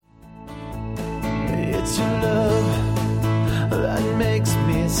It's your love that makes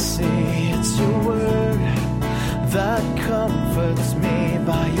me see. It's your word that comforts me.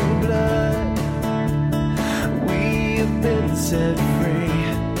 By your blood we have been set free.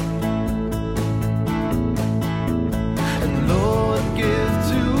 And Lord, give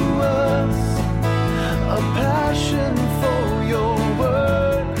to us a passion for your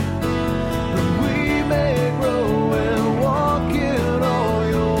word, that we may grow and walk in all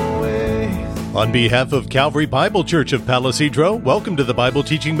your ways. On behalf of Calvary Bible Church of Palo Cedro, welcome to the Bible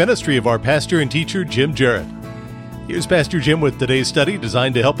teaching ministry of our pastor and teacher, Jim Jarrett. Here's Pastor Jim with today's study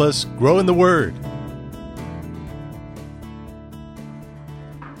designed to help us grow in the Word.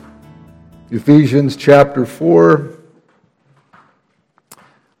 Ephesians chapter 4.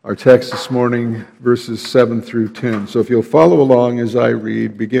 Our text this morning, verses 7 through 10. So if you'll follow along as I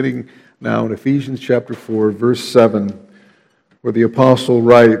read, beginning now in Ephesians chapter 4, verse 7, where the apostle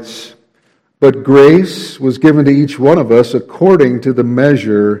writes, "But grace was given to each one of us according to the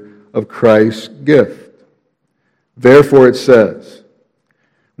measure of Christ's gift. Therefore it says,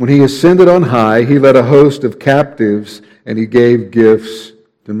 when he ascended on high, he led a host of captives, and he gave gifts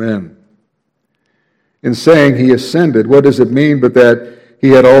to men." In saying he ascended, what does it mean but that he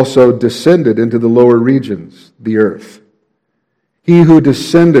had also descended into the lower regions, the earth? He who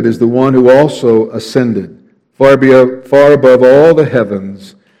descended is the one who also ascended far above all the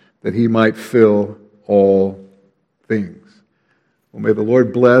heavens, that he might fill all things. Well, may the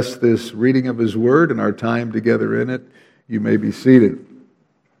Lord bless this reading of His Word and our time together in it. You may be seated.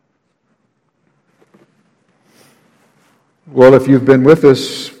 Well, if you've been with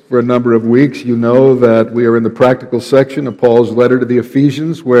us for a number of weeks, you know that we are in the practical section of Paul's letter to the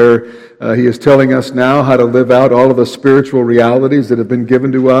Ephesians, where he is telling us now how to live out all of the spiritual realities that have been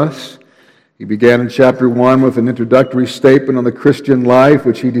given to us. He began in chapter 1 with an introductory statement on the Christian life,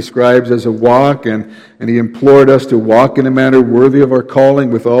 which he describes as a walk, and he implored us to walk in a manner worthy of our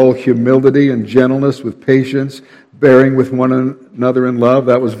calling, with all humility and gentleness, with patience, bearing with one another in love.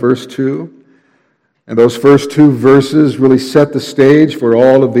 That was verse 2. And those first two verses really set the stage for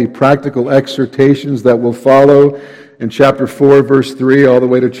all of the practical exhortations that will follow in chapter 4, verse 3, all the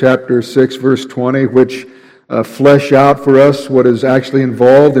way to chapter 6, verse 20, which flesh out for us what is actually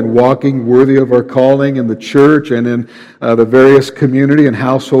involved in walking worthy of our calling in the church and in the various community and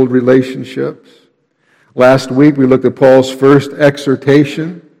household relationships. Last week we looked at Paul's first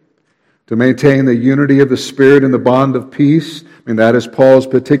exhortation to maintain the unity of the Spirit in the bond of peace. And that is Paul's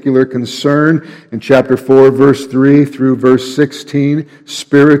particular concern in chapter 4, verse 3 through verse 16,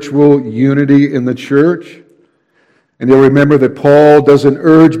 spiritual unity in the church. And you'll remember that Paul doesn't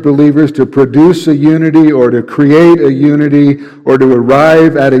urge believers to produce a unity or to create a unity or to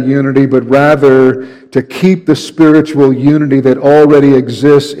arrive at a unity, but rather to keep the spiritual unity that already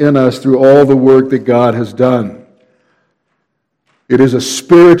exists in us through all the work that God has done. It is a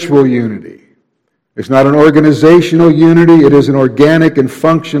spiritual unity. It's not an organizational unity. It is an organic and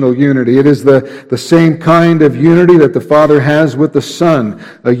functional unity. It is the same kind of unity that the Father has with the Son,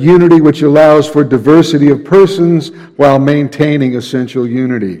 a unity which allows for diversity of persons while maintaining essential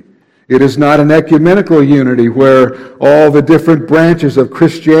unity. It is not an ecumenical unity where all the different branches of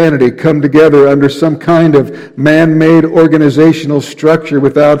Christianity come together under some kind of man-made organizational structure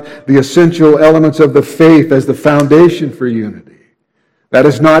without the essential elements of the faith as the foundation for unity. That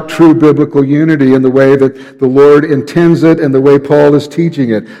is not true biblical unity in the way that the Lord intends it and the way Paul is teaching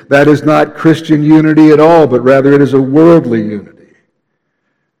it. That is not Christian unity at all, but rather it is a worldly unity.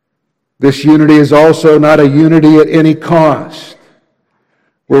 This unity is also not a unity at any cost,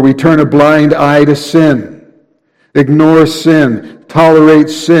 where we turn a blind eye to sin, ignore sin, tolerate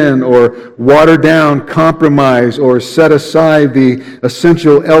sin, or water down, compromise, or set aside the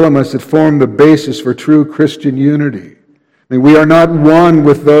essential elements that form the basis for true Christian unity. We are not one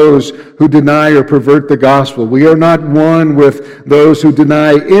with those who deny or pervert the gospel. We are not one with those who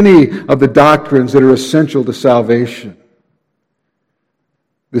deny any of the doctrines that are essential to salvation.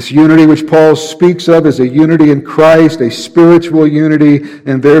 This unity which Paul speaks of is a unity in Christ, a spiritual unity,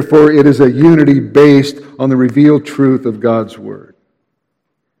 and therefore it is a unity based on the revealed truth of God's Word.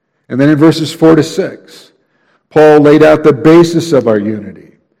 And then in verses 4 to 6, Paul laid out the basis of our unity.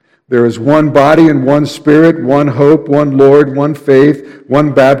 There is one body and one Spirit, one hope, one Lord, one faith,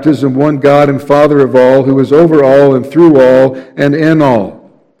 one baptism, one God and Father of all, who is over all and through all and in all.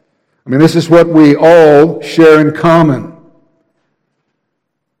 This is what we all share in common.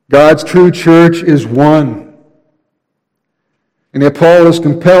 God's true church is one. And yet Paul is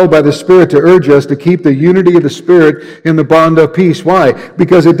compelled by the Spirit to urge us to keep the unity of the Spirit in the bond of peace. Why?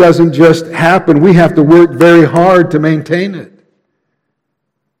 Because it doesn't just happen. We have to work very hard to maintain it.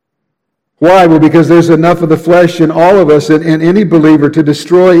 Why? Well, because there's enough of the flesh in all of us and any believer to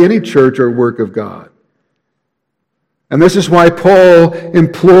destroy any church or work of God. And this is why Paul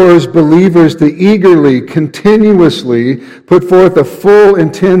implores believers to eagerly, continuously put forth a full,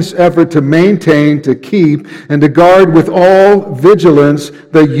 intense effort to maintain, to keep, and to guard with all vigilance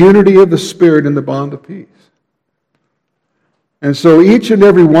the unity of the Spirit in the bond of peace. And so each and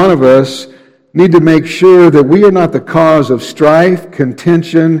every one of us need to make sure that we are not the cause of strife,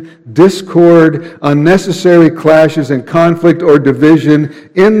 contention, discord, unnecessary clashes and conflict or division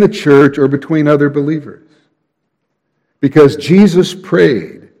in the church or between other believers. Because Jesus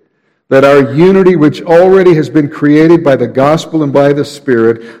prayed that our unity, which already has been created by the gospel and by the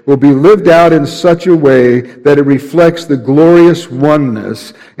Spirit, will be lived out in such a way that it reflects the glorious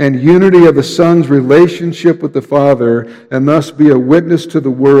oneness and unity of the Son's relationship with the Father, and thus be a witness to the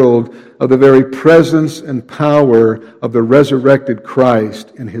world of the very presence and power of the resurrected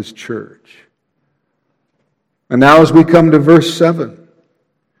Christ in His church. And now as we come to verse 7,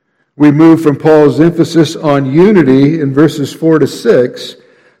 we move from Paul's emphasis on unity in verses 4 to 6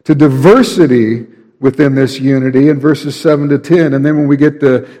 to diversity within this unity in verses 7 to 10. And then when we get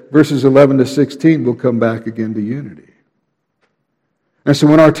to verses 11 to 16, we'll come back again to unity. And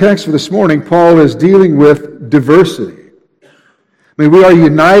so in our text for this morning, Paul is dealing with diversity. I mean, we are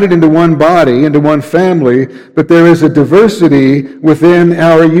united into one body, into one family, but there is a diversity within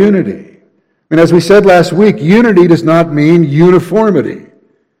our unity. And as we said last week, unity does not mean uniformity.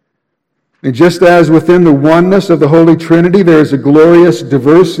 And just as within the oneness of the Holy Trinity there is a glorious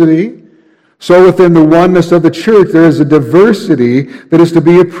diversity, so within the oneness of the church there is a diversity that is to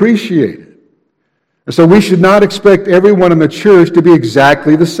be appreciated. And so we should not expect everyone in the church to be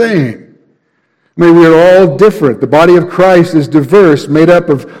exactly the same. I mean, we are all different. The body of Christ is diverse, made up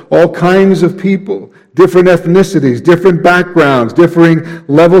of all kinds of people, different ethnicities, different backgrounds, differing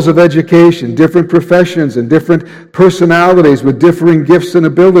levels of education, different professions, and different personalities with differing gifts and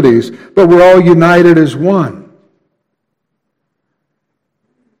abilities, but we're all united as one.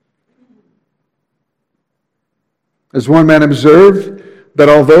 As one man observed, that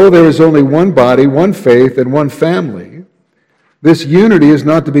although there is only one body, one faith, and one family, this unity is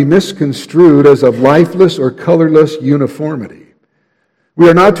not to be misconstrued as of lifeless or colorless uniformity. We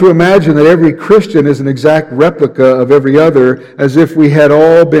are not to imagine that every Christian is an exact replica of every other, as if we had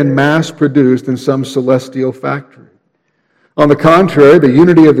all been mass-produced in some celestial factory. On the contrary, the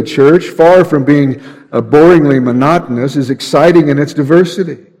unity of the church, far from being boringly monotonous, is exciting in its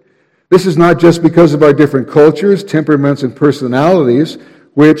diversity. This is not just because of our different cultures, temperaments, and personalities,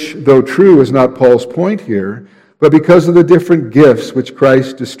 which, though true, is not Paul's point here, but because of the different gifts which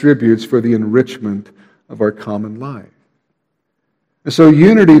Christ distributes for the enrichment of our common life. And so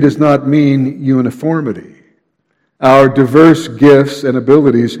unity does not mean uniformity. Our diverse gifts and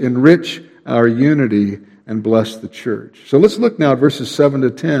abilities enrich our unity and bless the church. So let's look now at verses 7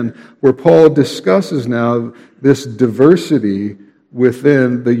 to 10, where Paul discusses now this diversity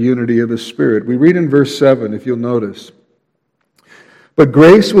within the unity of the Spirit. We read in verse 7, if you'll notice, "But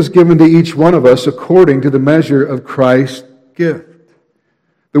grace was given to each one of us according to the measure of Christ's gift."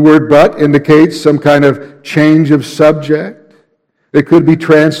 The word "but" indicates some kind of change of subject. It could be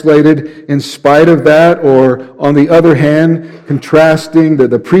translated "in spite of that," or on the other hand, contrasting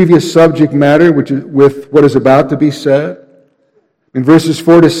the previous subject matter with what is about to be said. In verses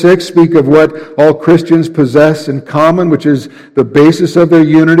 4 to 6 speak of what all Christians possess in common, which is the basis of their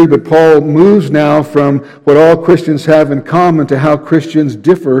unity, but Paul moves now from what all Christians have in common to how Christians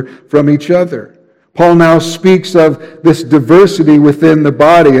differ from each other. Paul now speaks of this diversity within the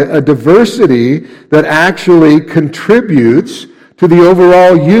body, a diversity that actually contributes to the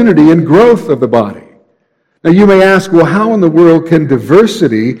overall unity and growth of the body. Now you may ask, well, how in the world can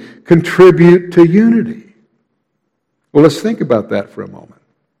diversity contribute to unity? Well, let's think about that for a moment.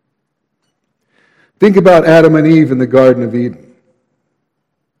 Think about Adam and Eve in the Garden of Eden.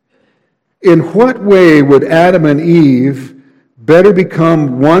 In what way would Adam and Eve better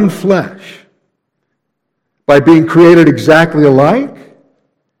become one flesh? By being created exactly alike?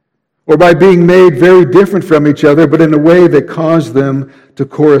 Or by being made very different from each other, but in a way that caused them to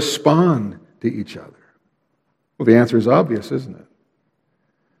correspond to each other? Well, the answer is obvious, isn't it?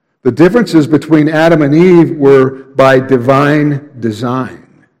 The differences between Adam and Eve were by divine design,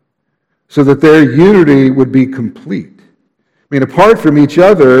 so that their unity would be complete. I mean, apart from each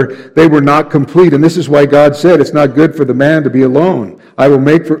other, they were not complete, and this is why God said it's not good for the man to be alone. I will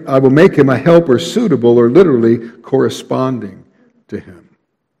make him a helper suitable, or literally corresponding to him.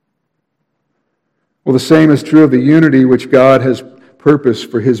 Well, the same is true of the unity which God has purposed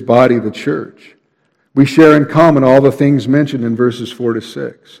for his body, the church. We share in common all the things mentioned in verses 4 to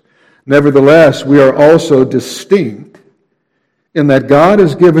 6. Nevertheless, we are also distinct in that God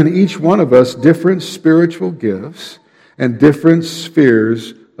has given each one of us different spiritual gifts and different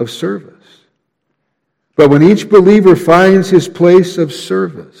spheres of service. But when each believer finds his place of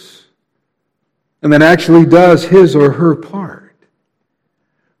service and then actually does his or her part,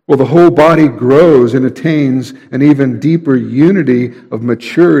 well, the whole body grows and attains an even deeper unity of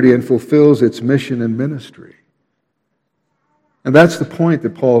maturity and fulfills its mission and ministry. And that's the point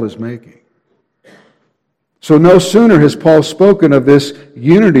that Paul is making. So no sooner has Paul spoken of this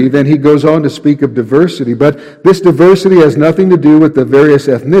unity than he goes on to speak of diversity. But this diversity has nothing to do with the various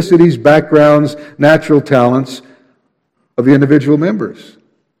ethnicities, backgrounds, natural talents of the individual members.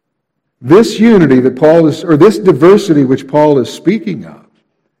 This unity that Paul is, or this diversity which Paul is speaking of,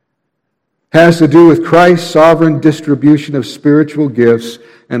 has to do with Christ's sovereign distribution of spiritual gifts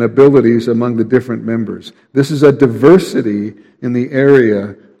and abilities among the different members. This is a diversity in the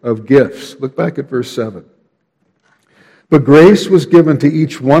area of gifts. Look back at verse 7. But grace was given to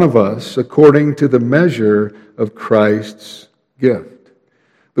each one of us according to the measure of Christ's gift.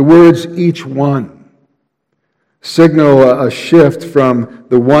 The words each one signal a shift from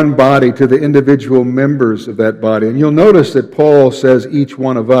the one body to the individual members of that body. And you'll notice that Paul says each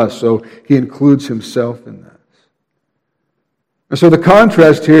one of us, so he includes himself in this. And so the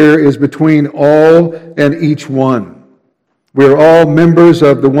contrast here is between all and each one. We're all members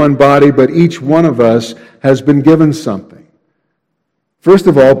of the one body, but each one of us has been given something. First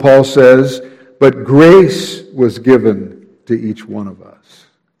of all, Paul says, but grace was given to each one of us.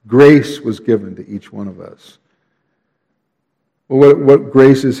 Grace was given to each one of us. Well, what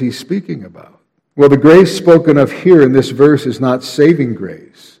grace is he speaking about? Well, the grace spoken of here in this verse is not saving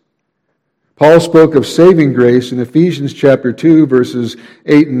grace. Paul spoke of saving grace in Ephesians chapter 2, verses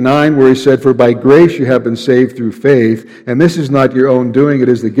 8 and 9, where he said, for by grace you have been saved through faith, and this is not your own doing, it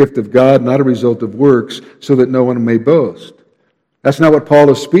is the gift of God, not a result of works, so that no one may boast. That's not what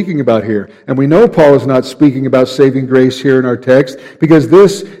Paul is speaking about here. And we know Paul is not speaking about saving grace here in our text because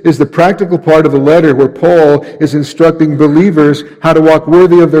this is the practical part of the letter where Paul is instructing believers how to walk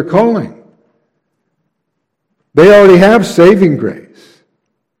worthy of their calling. They already have saving grace.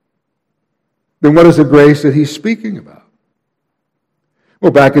 Then what is the grace that he's speaking about?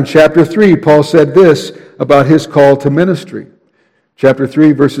 Well, back in chapter 3, Paul said this about his call to ministry. Chapter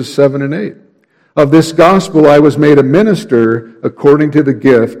 3, verses 7 and 8. Of this gospel I was made a minister according to the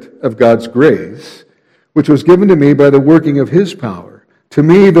gift of God's grace, which was given to me by the working of his power. To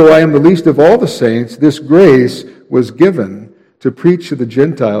me, though I am the least of all the saints, this grace was given to preach to the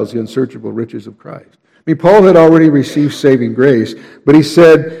Gentiles the unsearchable riches of Christ. I mean, Paul had already received saving grace, but he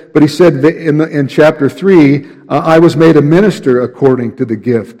said in chapter 3, I was made a minister according to the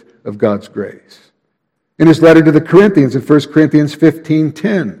gift of God's grace. In his letter to the Corinthians, in 1 Corinthians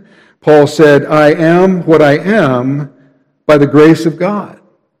 15:10, Paul said, I am what I am by the grace of God.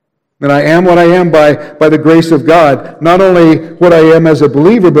 And I am what I am by the grace of God. Not only what I am as a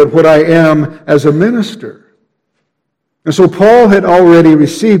believer, but what I am as a minister. And so Paul had already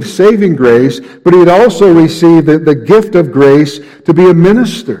received saving grace, but he had also received the gift of grace to be a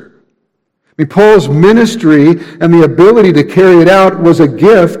minister. I mean, Paul's ministry and the ability to carry it out was a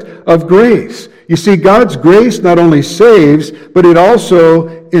gift of grace. You see, God's grace not only saves, but it also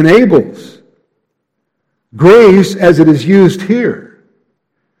enables. Grace, as it is used here,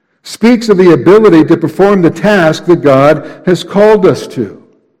 speaks of the ability to perform the task that God has called us to.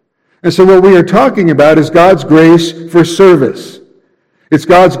 And so what we are talking about is God's grace for service. It's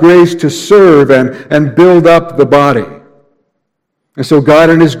God's grace to serve and build up the body. And so God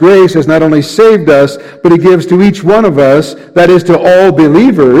in his grace has not only saved us, but he gives to each one of us, that is to all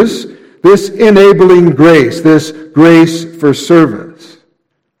believers, this enabling grace, this grace for service.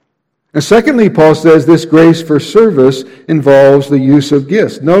 And secondly, Paul says this grace for service involves the use of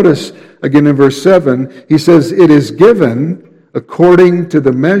gifts. Notice again in verse 7, he says it is given according to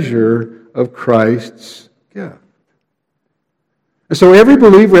the measure of Christ's gift. And so every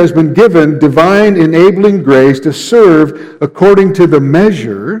believer has been given divine enabling grace to serve according to the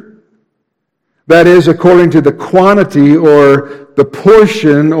measure, that is, according to the quantity or the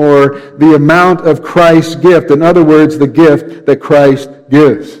portion or the amount of Christ's gift. In other words, the gift that Christ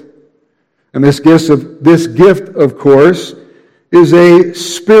gives. And this gift, of course, is a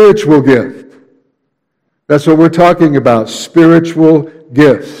spiritual gift. That's what we're talking about, spiritual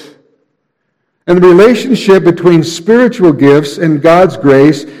gifts. And the relationship between spiritual gifts and God's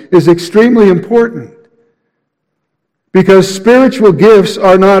grace is extremely important. Because spiritual gifts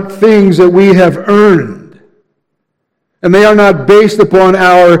are not things that we have earned. And they are not based upon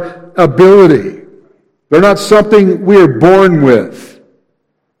our ability. They're not something we are born with.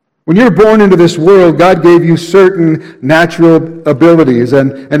 When you're born into this world, God gave you certain natural abilities.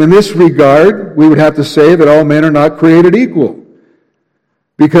 And in this regard, we would have to say that all men are not created equal,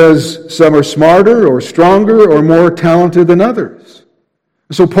 because some are smarter or stronger or more talented than others.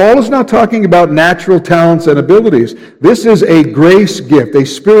 So Paul is not talking about natural talents and abilities. This is a grace gift, a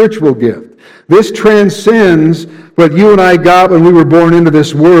spiritual gift. This transcends what you and I got when we were born into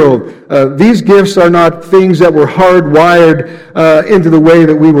this world. These gifts are not things that were hardwired into the way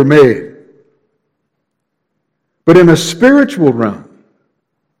that we were made. But in a spiritual realm,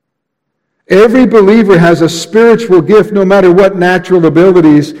 every believer has a spiritual gift, no matter what natural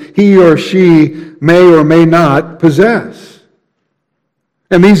abilities he or she may or may not possess.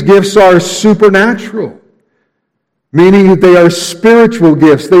 And these gifts are supernatural, meaning that they are spiritual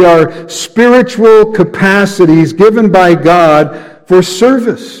gifts. They are spiritual capacities given by God for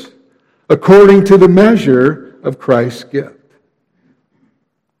service, according to the measure of Christ's gift.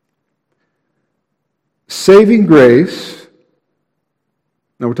 Saving grace.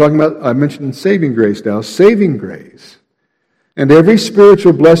 Now we're talking about, I mentioned saving grace now, saving grace, and every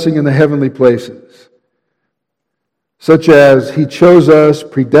spiritual blessing in the heavenly places, such as He chose us,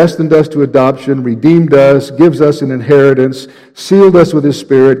 predestined us to adoption, redeemed us, gives us an inheritance, sealed us with His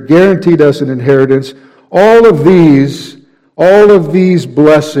Spirit, guaranteed us an inheritance. All of these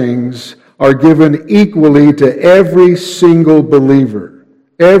blessings are given equally to every single believer,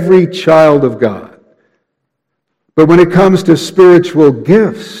 every child of God. But when it comes to spiritual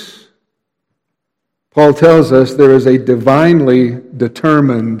gifts, Paul tells us there is a divinely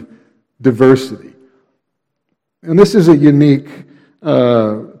determined diversity. And this is unique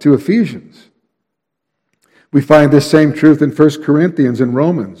to Ephesians. We find this same truth in 1 Corinthians and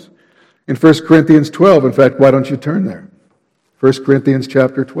Romans. In 1 Corinthians 12, in fact, why don't you turn there? 1 Corinthians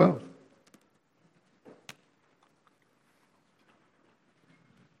chapter 12.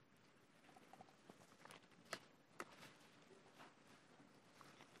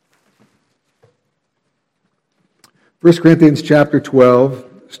 First Corinthians chapter 12,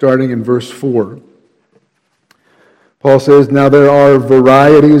 starting in verse 4. Paul says, "Now there are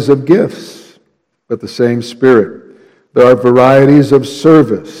varieties of gifts, but the same Spirit. There are varieties of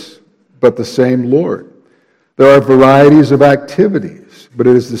service, but the same Lord. There are varieties of activities, but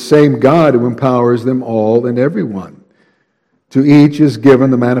it is the same God who empowers them all and everyone. To each is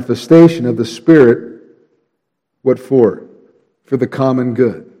given the manifestation of the Spirit." What for? For the common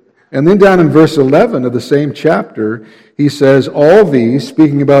good. And then down in verse 11 of the same chapter, he says, all these,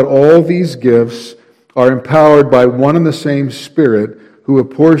 speaking about all these gifts, are empowered by one and the same Spirit, who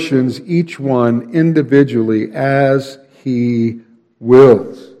apportions each one individually as He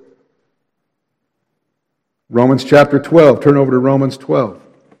wills. Romans chapter 12. Turn over to Romans 12.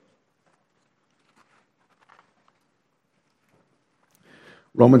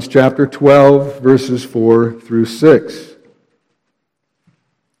 Romans chapter 12, verses 4 through 6.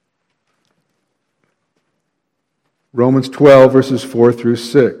 Romans 12, verses 4 through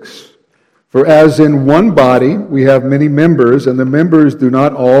 6. "For as in one body we have many members, and the members do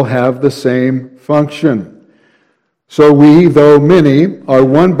not all have the same function. So we, though many, are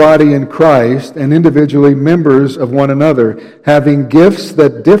one body in Christ, and individually members of one another, having gifts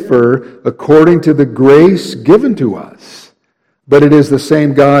that differ according to the grace given to us. But it is the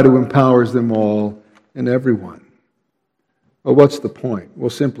same God who empowers them all and everyone." Well, what's the point? Well,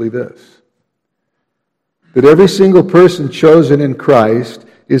 simply this: that every single person chosen in Christ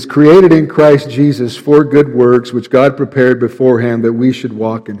is created in Christ Jesus for good works, which God prepared beforehand that we should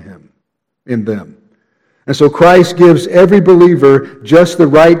walk in them. And so Christ gives every believer just the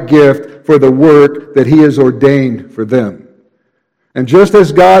right gift for the work that He has ordained for them. And just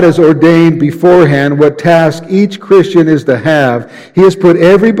as God has ordained beforehand what task each Christian is to have, He has put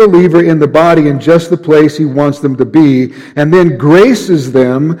every believer in the body in just the place He wants them to be, and then graces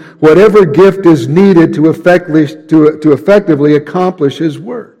them whatever gift is needed to effectively accomplish His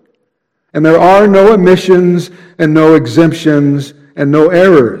work. And there are no omissions and no exemptions and no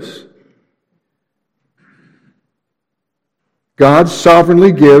errors. God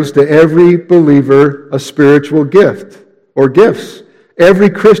sovereignly gives to every believer a spiritual gift or gifts. Every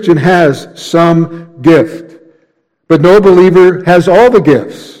Christian has some gift, but no believer has all the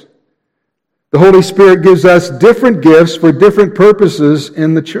gifts. The Holy Spirit gives us different gifts for different purposes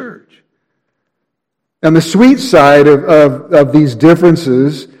in the church. And the sweet side of these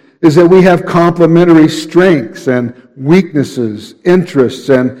differences is that we have complementary strengths and weaknesses, interests,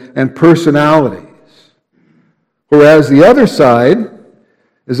 and personalities. Whereas the other side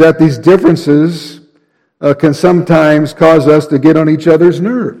is that these differences can sometimes cause us to get on each other's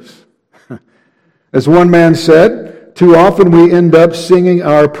nerves. As one man said, Too often we end up singing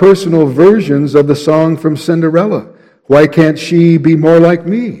our personal versions of the song from Cinderella. Why can't she be more like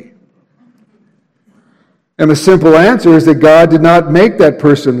me? And the simple answer is that God did not make that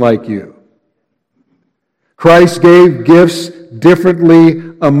person like you. Christ gave gifts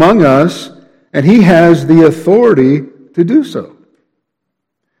differently among us, and He has the authority to do so.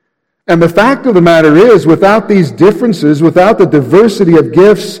 And the fact of the matter is, without these differences, without the diversity of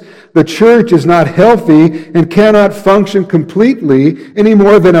gifts, the church is not healthy and cannot function completely any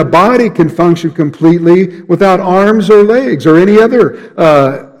more than a body can function completely without arms or legs or any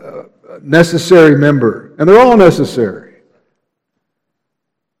other necessary member. And they're all necessary.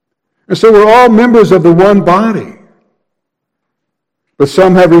 And so we're all members of the one body. But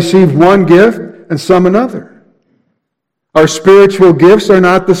some have received one gift and some another. Our spiritual gifts are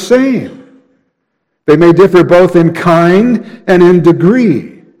not the same. They may differ both in kind and in degree.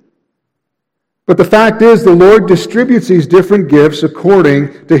 But the fact is, the Lord distributes these different gifts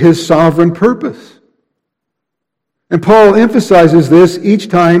according to His sovereign purpose. And Paul emphasizes this each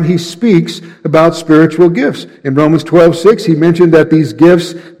time he speaks about spiritual gifts. In Romans 12:6, he mentioned that these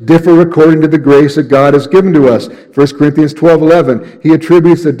gifts differ according to the grace that God has given to us. 1 Corinthians 12:11, he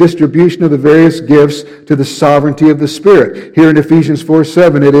attributes the distribution of the various gifts to the sovereignty of the Spirit. Here in Ephesians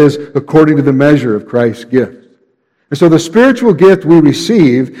 4:7, it is according to the measure of Christ's gift. And so the spiritual gift we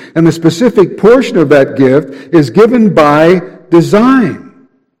receive and the specific portion of that gift is given by design.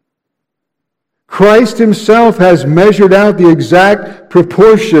 Christ Himself has measured out the exact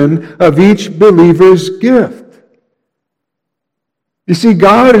proportion of each believer's gift. You see,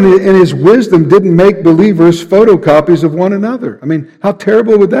 God in His wisdom didn't make believers photocopies of one another. I mean, how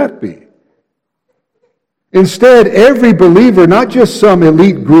terrible would that be? Instead, every believer, not just some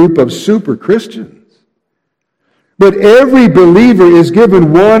elite group of super Christians, but every believer is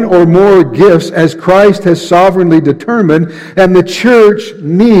given one or more gifts as Christ has sovereignly determined, and the church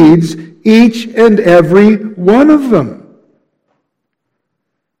needs each and every one of them.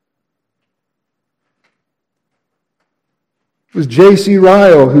 It was J.C.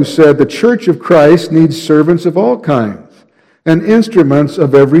 Ryle who said, "The Church of Christ needs servants of all kinds and instruments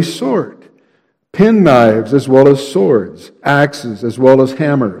of every sort, penknives as well as swords, axes as well as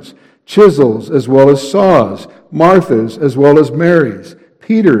hammers, chisels as well as saws, Marthas as well as Marys,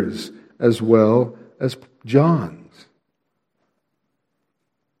 Peters as well as Johns."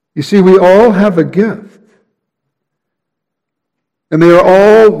 You see, we all have a gift. And they are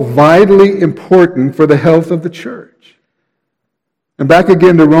all vitally important for the health of the church. And back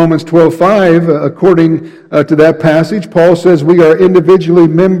again to Romans 12:5, according to that passage, Paul says we are individually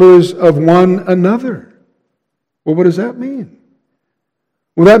members of one another. Well, what does that mean?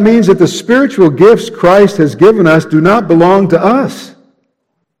 Well, that means that the spiritual gifts Christ has given us do not belong to us.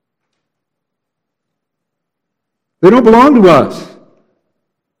 They don't belong to us,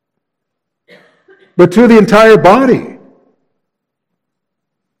 but to the entire body.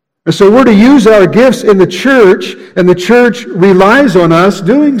 And so we're to use our gifts in the church, and the church relies on us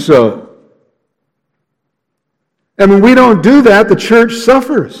doing so. And when we don't do that, the church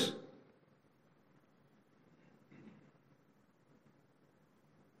suffers.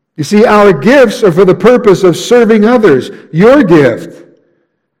 You see, our gifts are for the purpose of serving others. Your gift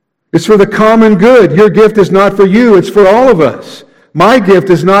is for the common good. Your gift is not for you, it's for all of us. My gift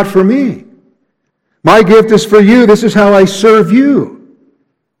is not for me. My gift is for you. This is how I serve you.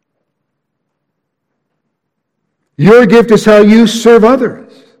 Your gift is how you serve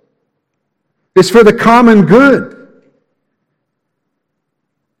others. It's for the common good.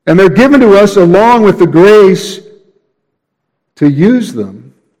 And they're given to us along with the grace to use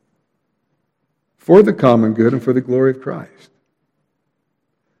them for the common good and for the glory of Christ.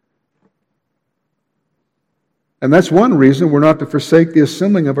 And that's one reason we're not to forsake the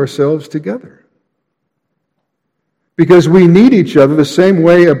assembling of ourselves together. Because we need each other the same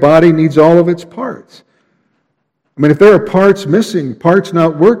way a body needs all of its parts. I mean, if there are parts missing, parts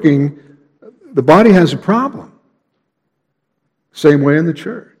not working, the body has a problem. Same way in the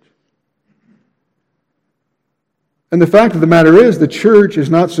church. And the fact of the matter is, the church is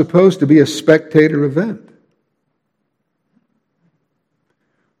not supposed to be a spectator event.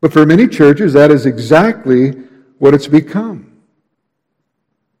 But for many churches, that is exactly what it's become.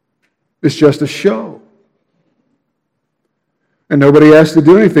 It's just a show. And nobody has to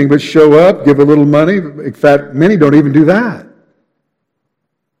do anything but show up, give a little money. In fact, many don't even do that.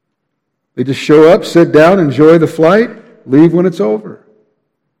 They just show up, sit down, enjoy the flight, leave when it's over.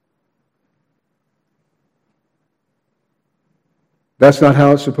 That's not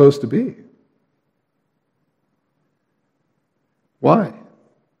how it's supposed to be. Why?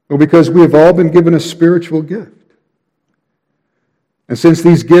 Well, because we have all been given a spiritual gift. And since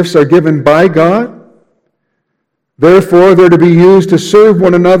these gifts are given by God, therefore they're to be used to serve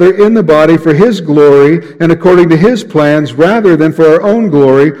one another in the body for His glory and according to His plans rather than for our own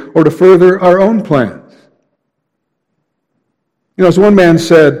glory or to further our own plans. As one man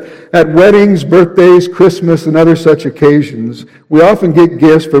said, at weddings, birthdays, Christmas, and other such occasions, we often get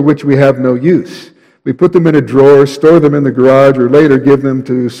gifts for which we have no use. We put them in a drawer, store them in the garage, or later give them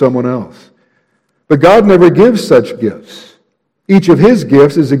to someone else. But God never gives such gifts. Each of His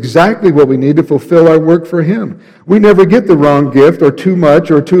gifts is exactly what we need to fulfill our work for Him. We never get the wrong gift or too much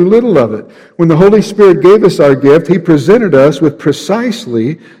or too little of it. When the Holy Spirit gave us our gift, He presented us with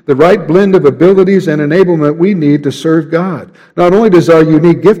precisely the right blend of abilities and enablement we need to serve God. Not only does our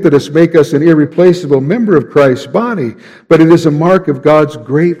unique giftedness make us an irreplaceable member of Christ's body, but it is a mark of God's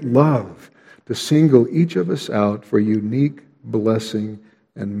great love to single each of us out for unique blessing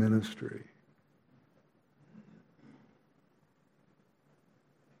and ministry.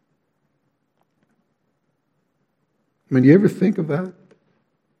 Do you ever think of that?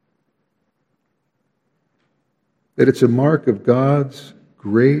 That it's a mark of God's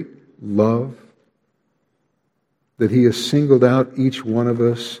great love that He has singled out each one of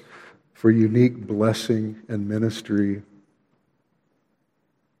us for unique blessing and ministry.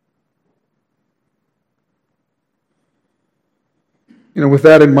 With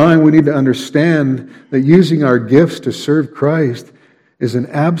that in mind, we need to understand that using our gifts to serve Christ is an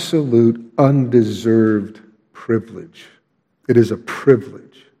absolute undeserved privilege. It is a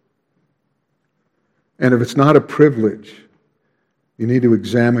privilege. And if it's not a privilege, you need to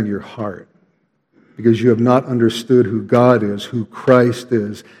examine your heart because you have not understood who God is, who Christ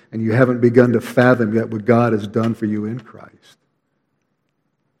is, and you haven't begun to fathom yet what God has done for you in Christ.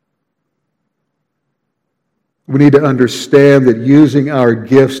 We need to understand that using our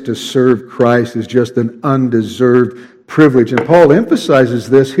gifts to serve Christ is just an undeserved privilege. And Paul emphasizes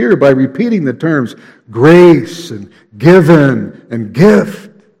this here by repeating the terms grace and given and gift.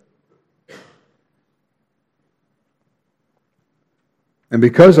 And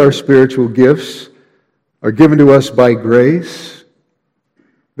because our spiritual gifts are given to us by grace,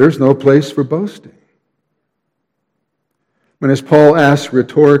 there's no place for boasting. When as Paul asks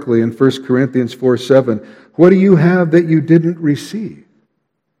rhetorically in 1 Corinthians 4:7, what do you have that you didn't receive?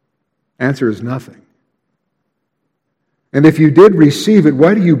 Answer is nothing. And if you did receive it,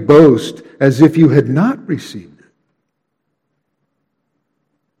 why do you boast as if you had not received it?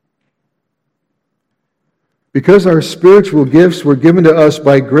 Because our spiritual gifts were given to us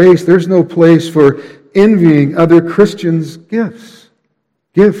by grace, there's no place for envying other Christians' gifts,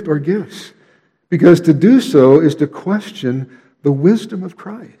 gift or gifts. Because to do so is to question the wisdom of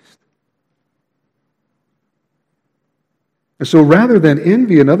Christ. And so rather than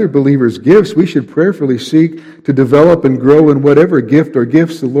envy in other believers' gifts, we should prayerfully seek to develop and grow in whatever gift or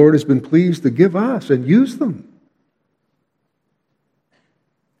gifts the Lord has been pleased to give us and use them.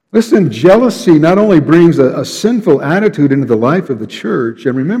 Listen, jealousy not only brings a sinful attitude into the life of the church,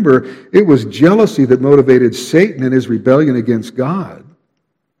 and remember, it was jealousy that motivated Satan in his rebellion against God.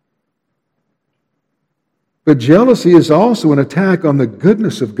 But jealousy is also an attack on the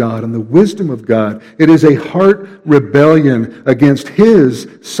goodness of God and the wisdom of God. It is a heart rebellion against His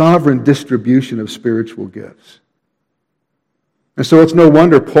sovereign distribution of spiritual gifts. And so it's no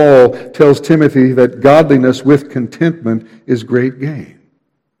wonder Paul tells Timothy that godliness with contentment is great gain.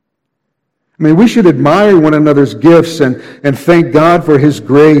 We should admire one another's gifts and thank God for His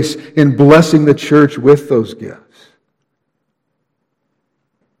grace in blessing the church with those gifts.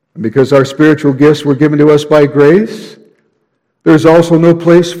 And because our spiritual gifts were given to us by grace, there's also no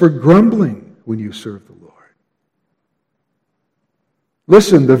place for grumbling when you serve the Lord.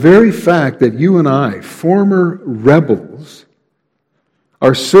 Listen, the very fact that you and I, former rebels,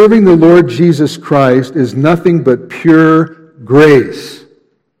 are serving the Lord Jesus Christ is nothing but pure grace.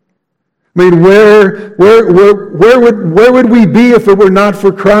 Where would we be if it were not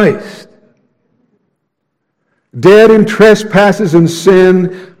for Christ? Dead in trespasses and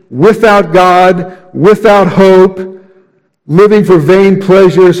sin, without God, without hope, living for vain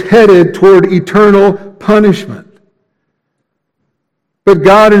pleasures, headed toward eternal punishment. But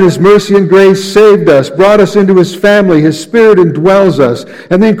God in His mercy and grace saved us, brought us into His family. His Spirit indwells us.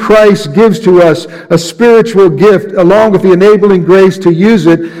 And then Christ gives to us a spiritual gift along with the enabling grace to use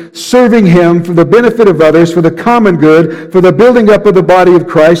it, serving Him for the benefit of others, for the common good, for the building up of the body of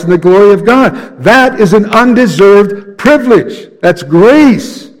Christ and the glory of God. That is an undeserved privilege. That's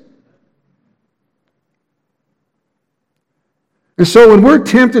grace. And so when we're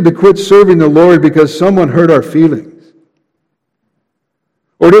tempted to quit serving the Lord because someone hurt our feelings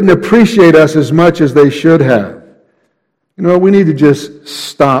or didn't appreciate us as much as they should have, We need to just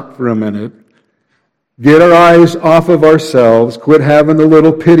stop for a minute, get our eyes off of ourselves, quit having the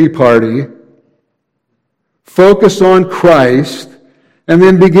little pity party, focus on Christ, and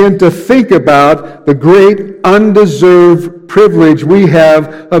then begin to think about the great undeserved privilege we have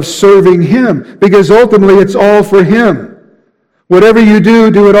of serving Him. Because ultimately it's all for Him. Whatever you do,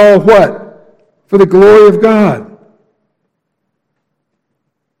 do it all what? For the glory of God.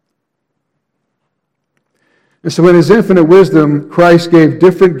 And so in His infinite wisdom, Christ gave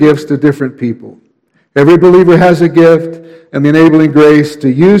different gifts to different people. Every believer has a gift and the enabling grace to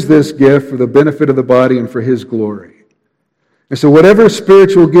use this gift for the benefit of the body and for His glory. And so whatever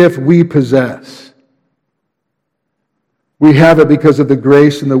spiritual gift we possess, we have it because of the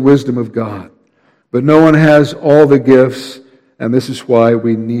grace and the wisdom of God. But no one has all the gifts, and this is why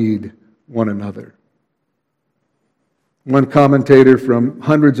we need one another. One commentator from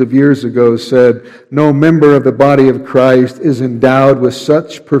hundreds of years ago said, "No member of the body of Christ is endowed with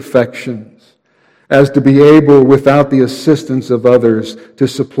such perfections as to be able, without the assistance of others, to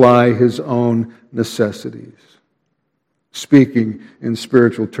supply his own necessities." Speaking in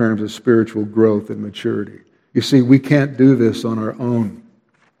spiritual terms of spiritual growth and maturity. You see, we can't do this on our own.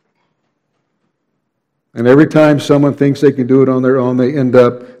 And every time someone thinks they can do it on their own, they end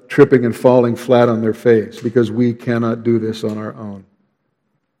up tripping and falling flat on their face because we cannot do this on our own.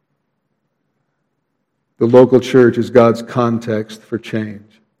 The local church is God's context for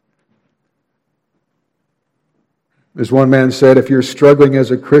change. As one man said, if you're struggling as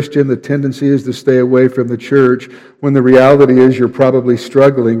a Christian, the tendency is to stay away from the church, when the reality is you're probably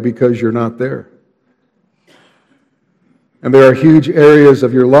struggling because you're not there. And there are huge areas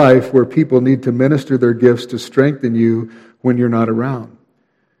of your life where people need to minister their gifts to strengthen you when you're not around.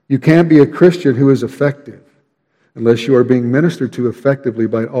 You can't be a Christian who is effective unless you are being ministered to effectively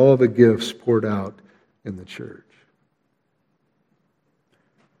by all the gifts poured out in the church.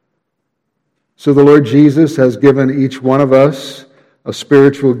 So the Lord Jesus has given each one of us a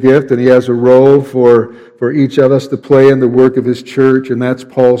spiritual gift, and He has a role for each of us to play in the work of His church, and that's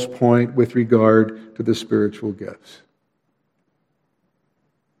Paul's point with regard to the spiritual gifts.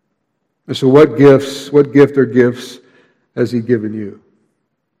 And so what gift or gifts has He given you?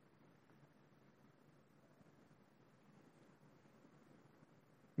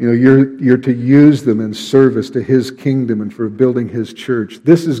 You're to use them in service to His kingdom and for building His church.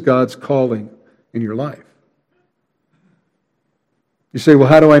 This is God's calling in your life. You say, well,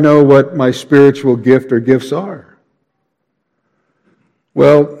 how do I know what my spiritual gift or gifts are?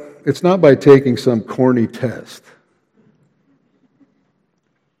 Well, it's not by taking some corny test.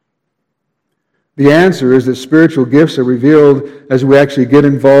 The answer is that spiritual gifts are revealed as we actually get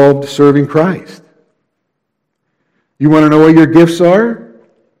involved serving Christ. You want to know what your gifts are?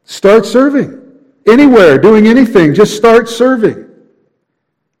 Start serving. Anywhere, doing anything, just start serving.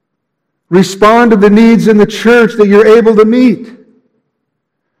 Respond to the needs in the church that you're able to meet.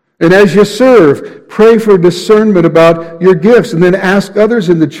 And as you serve, pray for discernment about your gifts and then ask others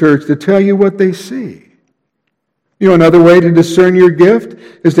in the church to tell you what they see. Another way to discern your gift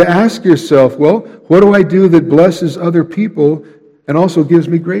is to ask yourself, well, what do I do that blesses other people and also gives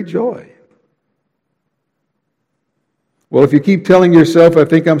me great joy? Well, if you keep telling yourself, I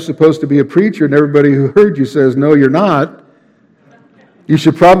think I'm supposed to be a preacher, and everybody who heard you says, no, you're not, you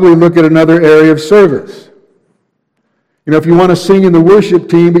should probably look at another area of service. If you want to sing in the worship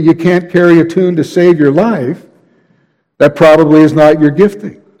team, but you can't carry a tune to save your life, that probably is not your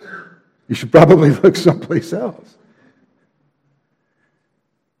gifting. You should probably look someplace else.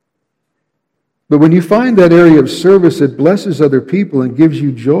 But when you find that area of service that blesses other people and gives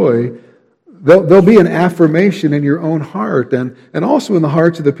you joy, there'll be an affirmation in your own heart and also in the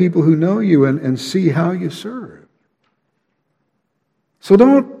hearts of the people who know you and see how you serve. So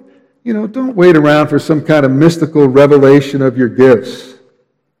don't wait around for some kind of mystical revelation of your gifts.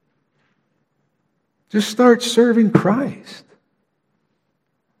 Just start serving Christ.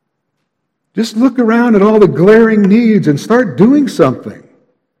 Just look around at all the glaring needs and start doing something.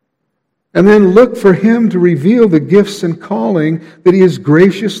 And then look for Him to reveal the gifts and calling that He has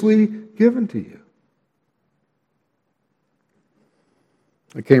graciously given to you.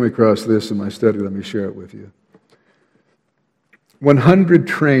 I came across this in my study. Let me share it with you. 100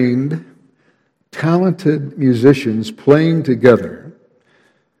 trained, talented musicians playing together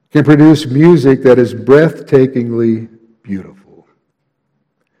can produce music that is breathtakingly beautiful.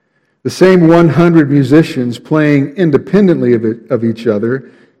 The same 100 musicians playing independently of each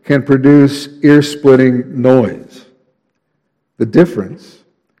other can produce ear-splitting noise. The difference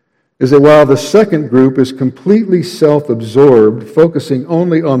is that while the second group is completely self-absorbed, focusing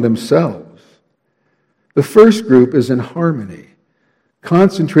only on themselves, The first group is in harmony,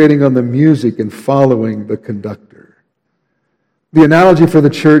 concentrating on the music and following the conductor. The analogy for the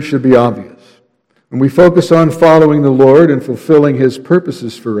church should be obvious. When we focus on following the Lord and fulfilling His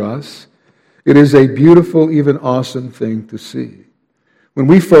purposes for us, it is a beautiful, even awesome thing to see. When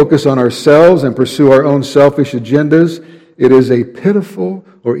we focus on ourselves and pursue our own selfish agendas, it is a pitiful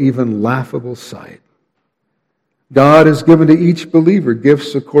or even laughable sight. God has given to each believer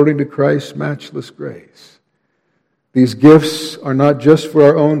gifts according to Christ's matchless grace. These gifts are not just for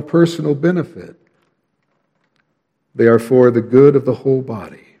our own personal benefit. They are for the good of the whole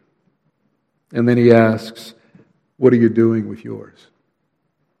body. And then he asks, what are you doing with yours?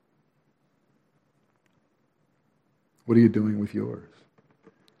 What are you doing with yours?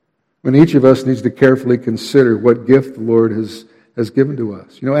 When each of us needs to carefully consider what gift the Lord has given to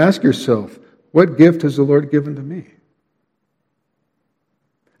us. Ask yourself, what gift has the Lord given to me?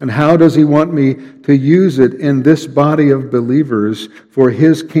 And how does He want me to use it in this body of believers for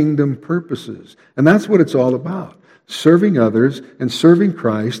His kingdom purposes? And that's what it's all about. Serving others and serving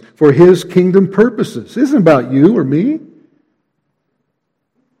Christ for His kingdom purposes. It isn't about you or me.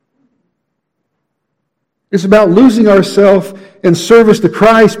 It's about losing ourselves in service to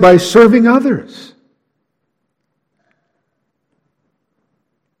Christ by serving others.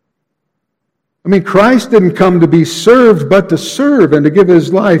 Christ didn't come to be served, but to serve and to give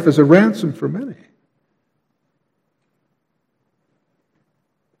His life as a ransom for many.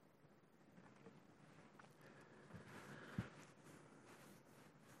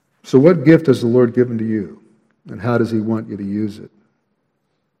 So what gift has the Lord given to you? And how does He want you to use it?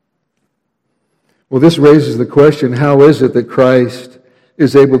 Well, this raises the question, how is it that Christ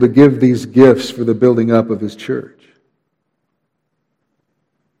is able to give these gifts for the building up of His church?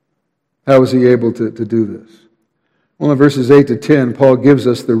 How is He able to do this? Well, in verses 8 to 10, Paul gives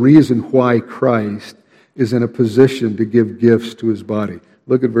us the reason why Christ is in a position to give gifts to His body.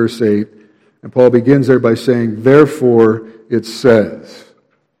 Look at verse 8. And Paul begins there by saying, therefore it says.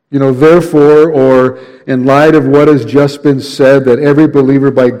 Therefore, or in light of what has just been said, that every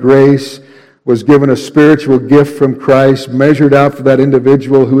believer by grace was given a spiritual gift from Christ, measured out for that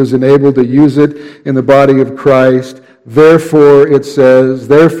individual who is enabled to use it in the body of Christ. Therefore, it says,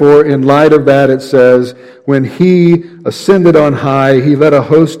 in light of that, it says, when He ascended on high, He led a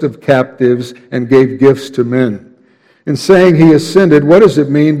host of captives and gave gifts to men. In saying He ascended, what does it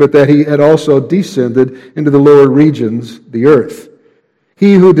mean but that He had also descended into the lower regions, the earth?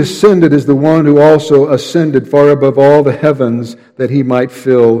 He who descended is the one who also ascended far above all the heavens that He might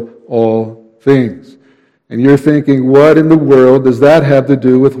fill all things. And you're thinking, what in the world does that have to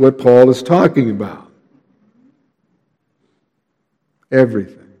do with what Paul is talking about?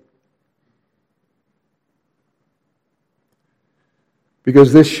 Everything.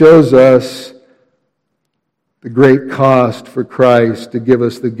 Because this shows us the great cost for Christ to give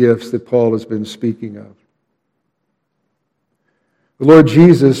us the gifts that Paul has been speaking of. The Lord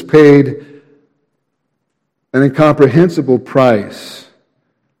Jesus paid an incomprehensible price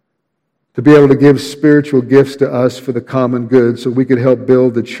to be able to give spiritual gifts to us for the common good so we could help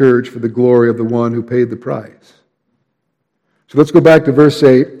build the church for the glory of the one who paid the price. So let's go back to verse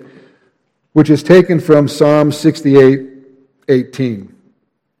 8, which is taken from Psalm 68:18.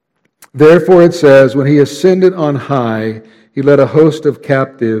 Therefore it says, when He ascended on high, He led a host of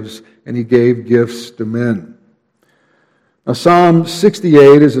captives and He gave gifts to men. Now, Psalm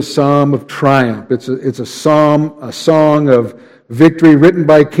 68 is a psalm of triumph. It's a song of victory written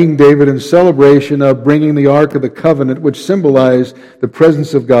by King David in celebration of bringing the Ark of the Covenant, which symbolized the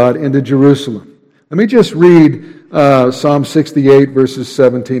presence of God, into Jerusalem. Let me just read Psalm 68, verses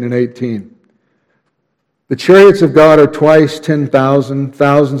 17 and 18. The chariots of God are twice 10,000,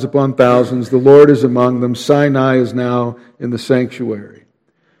 thousands upon thousands. The Lord is among them. Sinai is now in the sanctuary.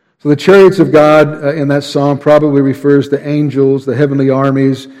 So the chariots of God in that psalm probably refers to angels, the heavenly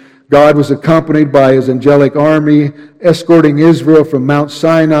armies. God was accompanied by His angelic army, escorting Israel from Mount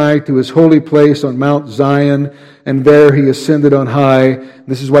Sinai to His holy place on Mount Zion, and there He ascended on high.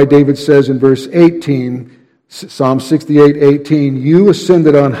 This is why David says in verse 18, Psalm 68:18, you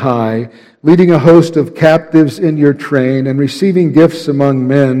ascended on high, leading a host of captives in your train, and receiving gifts among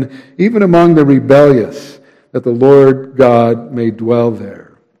men, even among the rebellious, that the Lord God may dwell there.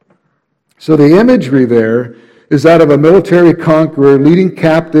 So the imagery there is that of a military conqueror leading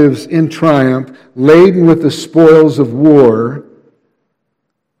captives in triumph, laden with the spoils of war,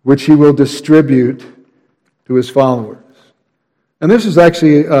 which he will distribute to his followers. And this is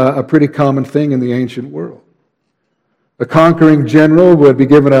actually a pretty common thing in the ancient world. A conquering general would be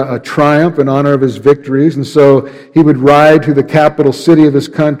given a triumph in honor of his victories, and so he would ride to the capital city of his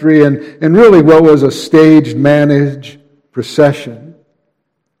country and really what was a staged, managed procession.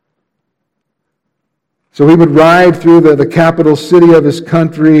 So he would ride through the capital city of his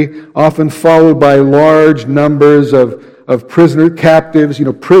country, often followed by large numbers of prisoner captives,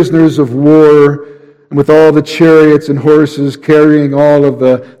 prisoners of war, and with all the chariots and horses carrying all of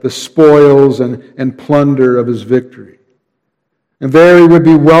the spoils and plunder of his victory. And there he would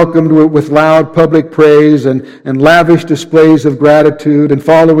be welcomed with loud public praise and lavish displays of gratitude. And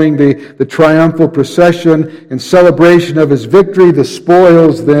following the triumphal procession in celebration of his victory, the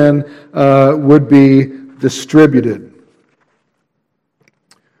spoils then would be distributed.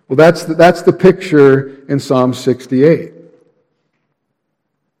 Well, that's the picture in Psalm 68.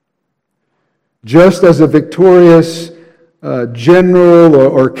 Just as a victorious general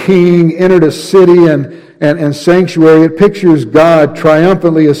or king entered a city and sanctuary, it pictures God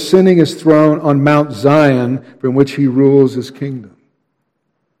triumphantly ascending his throne on Mount Zion from which he rules his kingdom.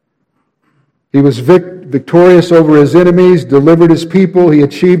 He was victorious over his enemies, delivered his people, he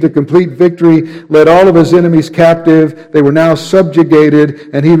achieved a complete victory, led all of his enemies captive, they were now subjugated,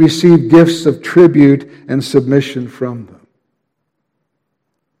 and he received gifts of tribute and submission from them.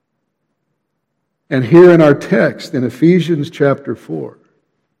 And here in our text, in Ephesians chapter 4,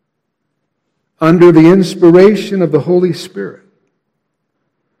 under the inspiration of the Holy Spirit,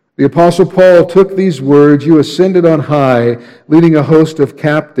 the Apostle Paul took these words, "You ascended on high, leading a host of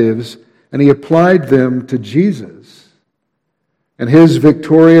captives," and he applied them to Jesus and his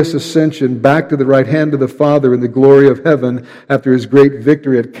victorious ascension back to the right hand of the Father in the glory of heaven after his great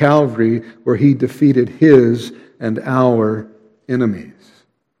victory at Calvary, where he defeated his and our enemies.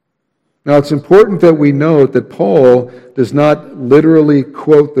 Now, it's important that we note that Paul does not literally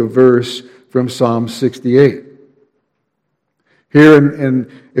quote the verse from Psalm 68. Here in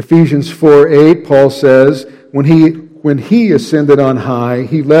Ephesians 4:8, Paul says, when he ascended on high,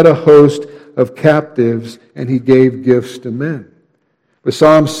 he led a host of captives and he gave gifts to men. But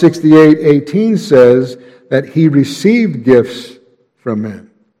Psalm 68:18 says that he received gifts from men.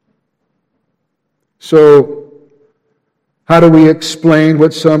 So, how do we explain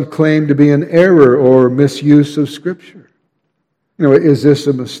what some claim to be an error or misuse of Scripture? Is this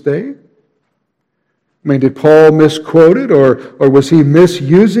a mistake? Did Paul misquote it or was he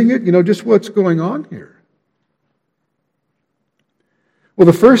misusing it? Just what's going on here? Well,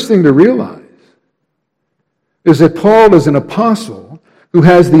 the first thing to realize is that Paul is an apostle who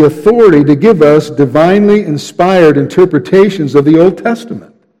has the authority to give us divinely inspired interpretations of the Old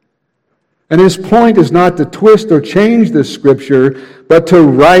Testament. And his point is not to twist or change this Scripture, but to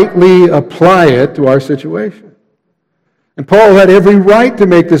rightly apply it to our situation. And Paul had every right to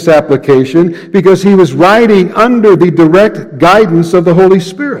make this application because he was writing under the direct guidance of the Holy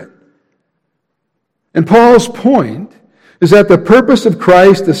Spirit. And Paul's point is that the purpose of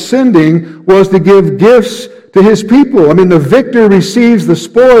Christ ascending was to give gifts to his people. The victor receives the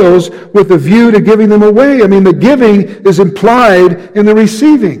spoils with a view to giving them away. The giving is implied in the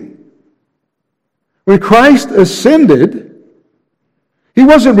receiving. When Christ ascended, he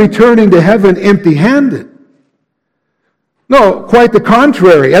wasn't returning to heaven empty-handed. No, quite the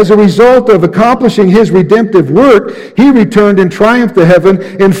contrary. As a result of accomplishing his redemptive work, he returned in triumph to heaven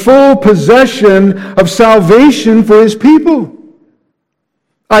in full possession of salvation for his people.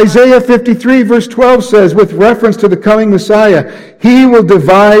 Isaiah 53 verse 12 says, with reference to the coming Messiah, he will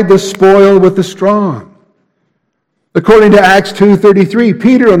divide the spoil with the strong. According to Acts 2:33,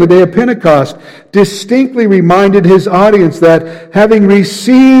 Peter on the day of Pentecost distinctly reminded his audience that having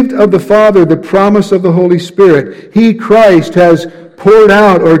received of the Father the promise of the Holy Spirit, he, Christ, has poured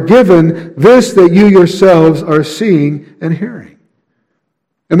out or given this that you yourselves are seeing and hearing.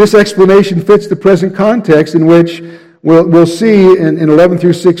 And this explanation fits the present context in which we'll see in 11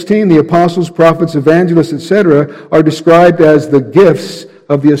 through 16, the apostles, prophets, evangelists, etc., are described as the gifts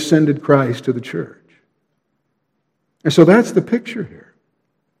of the ascended Christ to the church. And so that's the picture here.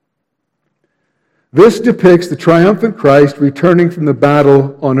 This depicts the triumphant Christ returning from the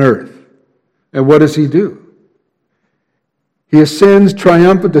battle on earth. And what does he do? He ascends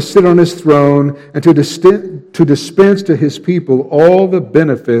triumphant to sit on his throne and to dispense to his people all the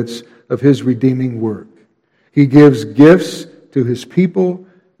benefits of his redeeming work. He gives gifts to his people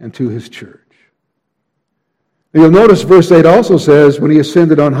and to his church. And you'll notice verse 8 also says, when he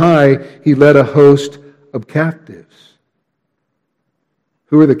ascended on high, he led a host of captives.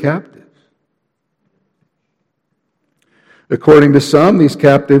 Who are the captives? According to some, these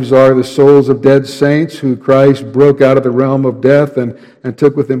captives are the souls of dead saints who Christ broke out of the realm of death and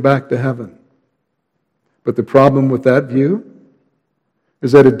took with him back to heaven. But the problem with that view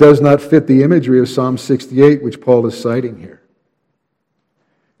is that it does not fit the imagery of Psalm 68, which Paul is citing here.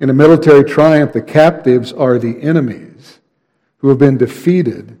 In a military triumph, the captives are the enemies who have been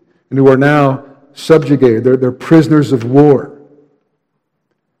defeated and who are now subjugated. They're prisoners of war.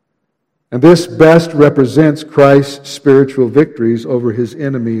 And this best represents Christ's spiritual victories over his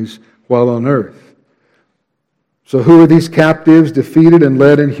enemies while on earth. So who are these captives defeated and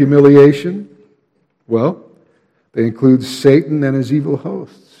led in humiliation? Well, they include Satan and his evil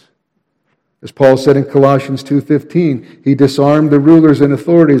hosts. As Paul said in Colossians 2:15, he disarmed the rulers and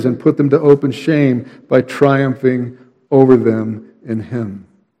authorities and put them to open shame by triumphing over them in him.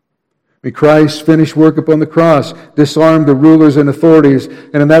 Christ's finished work upon the cross disarmed the rulers and authorities.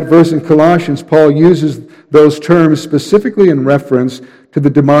 And in that verse in Colossians, Paul uses those terms specifically in reference to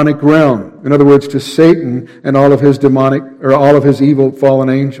the demonic realm. In other words, to Satan and all of his evil fallen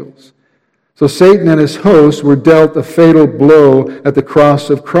angels. So Satan and his hosts were dealt a fatal blow at the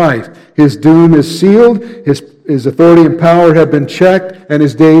cross of Christ. His doom is sealed, his authority and power have been checked, and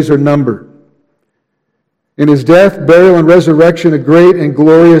his days are numbered. In his death, burial, and resurrection, a great and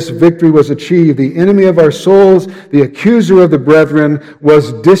glorious victory was achieved. The enemy of our souls, the accuser of the brethren,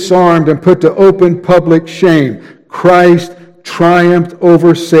 was disarmed and put to open public shame. Christ triumphed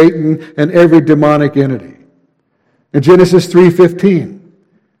over Satan and every demonic entity. In Genesis 3:15,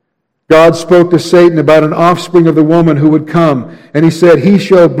 God spoke to Satan about an offspring of the woman who would come. And he said, he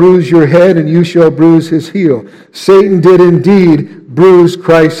shall bruise your head and you shall bruise his heel. Satan did indeed bruise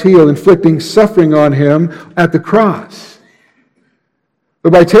Christ's heel, inflicting suffering on him at the cross.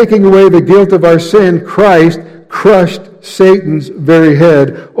 But by taking away the guilt of our sin, Christ crushed Satan's very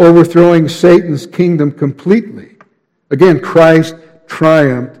head, overthrowing Satan's kingdom completely. Again, Christ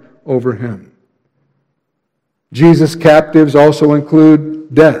triumphed over him. Jesus' captives also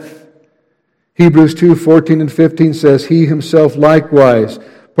include death. Hebrews 2:14 and 15 says, he himself likewise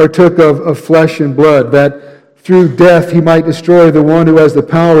partook of flesh and blood, that through death he might destroy the one who has the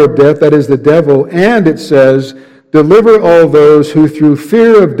power of death, that is the devil. And it says, deliver all those who through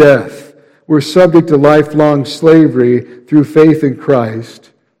fear of death were subject to lifelong slavery through faith in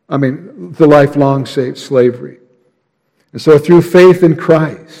Christ. The lifelong slavery. And so through faith in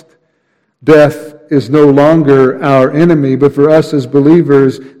Christ, death is no longer our enemy, but for us as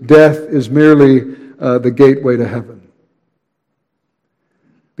believers, death is merely the gateway to heaven.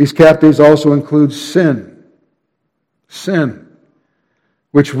 These captives also include sin. Sin,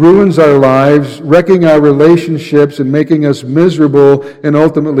 which ruins our lives, wrecking our relationships and making us miserable and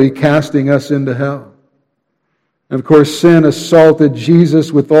ultimately casting us into hell. And of course, sin assaulted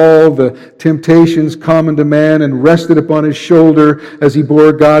Jesus with all the temptations common to man and rested upon his shoulder as he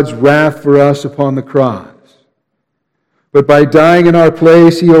bore God's wrath for us upon the cross. But by dying in our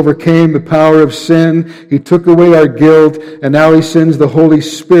place, he overcame the power of sin. He took away our guilt, and now he sends the Holy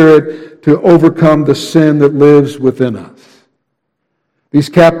Spirit to overcome the sin that lives within us. These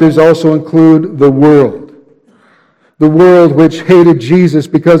captives also include the world. The world which hated Jesus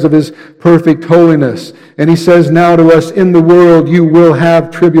because of his perfect holiness. And he says now to us, in the world you will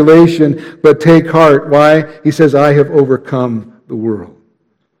have tribulation, but take heart. Why? He says, I have overcome the world.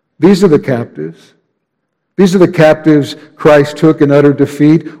 These are the captives. These are the captives Christ took in utter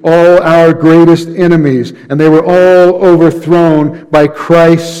defeat, all our greatest enemies, and they were all overthrown by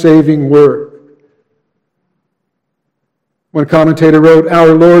Christ's saving work. One commentator wrote,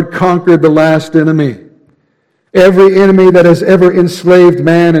 our Lord conquered the last enemy. Every enemy that has ever enslaved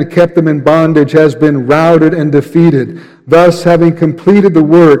man and kept them in bondage has been routed and defeated. Thus, having completed the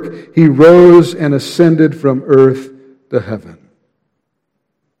work, he rose and ascended from earth to heaven.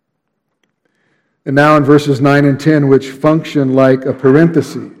 And now in verses 9 and 10, which function like a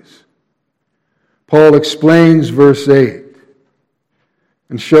parenthesis, Paul explains verse 8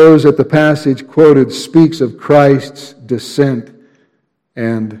 and shows that the passage quoted speaks of Christ's descent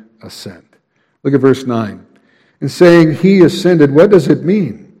and ascent. Look at verse 9. In saying he ascended, what does it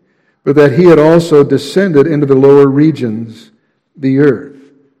mean? But that he had also descended into the lower regions, the earth.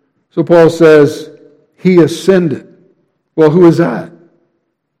 So Paul says, he ascended. Well, who is that?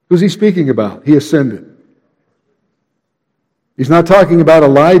 Who's he speaking about? He ascended. He's not talking about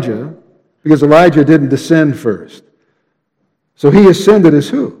Elijah, because Elijah didn't descend first. So he ascended is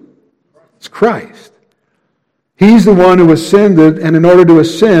who? It's Christ. He's the one who ascended, and in order to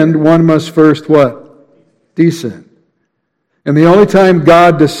ascend, one must first what? Descend. And the only time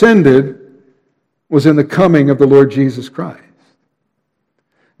God descended was in the coming of the Lord Jesus Christ.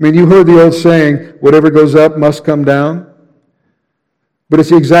 You heard the old saying, whatever goes up must come down. But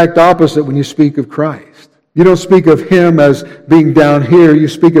it's the exact opposite when you speak of Christ. You don't speak of Him as being down here. You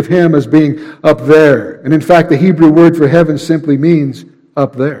speak of Him as being up there. And in fact, the Hebrew word for heaven simply means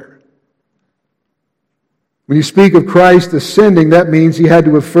up there. When you speak of Christ ascending, that means He had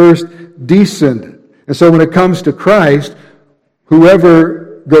to have first descended. And so when it comes to Christ,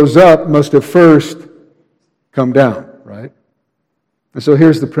 whoever goes up must have first come down, right? And so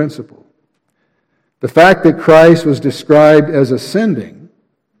here's the principle. The fact that Christ was described as ascending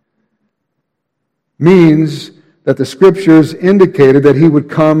means that the Scriptures indicated that He would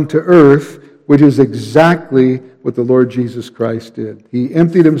come to earth, which is exactly what the Lord Jesus Christ did. He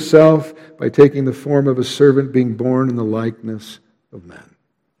emptied Himself by taking the form of a servant, being born in the likeness of men.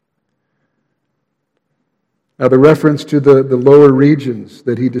 Now the reference to the lower regions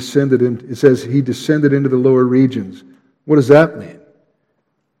that He descended into, it says He descended into the lower regions. What does that mean?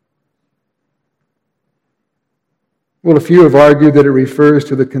 Well, a few have argued that it refers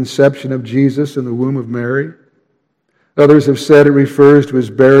to the conception of Jesus in the womb of Mary. Others have said it refers to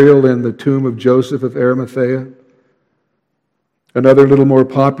His burial in the tomb of Joseph of Arimathea. Another little more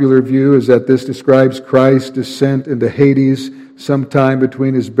popular view is that this describes Christ's descent into Hades sometime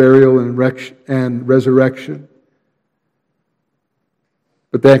between His burial and resurrection.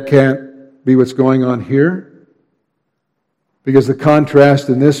 But that can't be what's going on here, because the contrast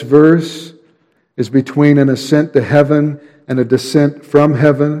in this verse is between an ascent to heaven and a descent from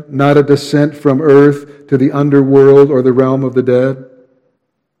heaven, not a descent from earth to the underworld or the realm of the dead.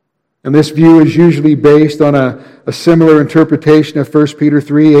 And this view is usually based on a similar interpretation of 1 Peter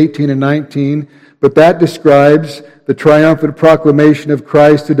 3, 18 and 19, but that describes the triumphant proclamation of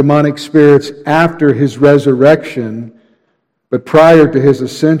Christ to demonic spirits after His resurrection, but prior to His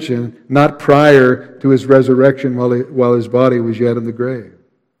ascension, not prior to His resurrection while His body was yet in the grave.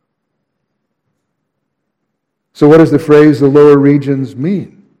 So what does the phrase the lower regions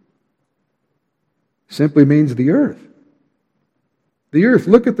mean? It simply means the earth. The earth.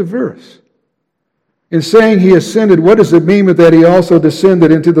 Look at the verse. In saying He ascended, what does it mean with that He also descended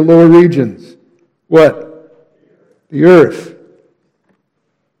into the lower regions? What? The earth.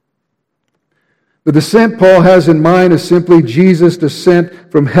 The descent Paul has in mind is simply Jesus'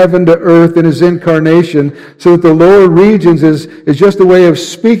 descent from heaven to earth in His incarnation, so that the lower regions is just a way of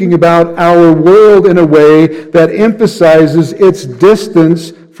speaking about our world in a way that emphasizes its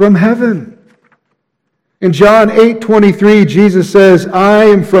distance from heaven. In John 8:23, Jesus says, I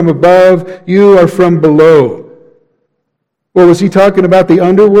am from above, you are from below. Well, was He talking about the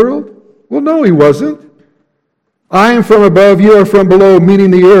underworld? Well, no, He wasn't. I am from above, you are from below,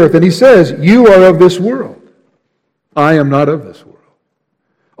 meaning the earth. And He says, you are of this world. I am not of this world.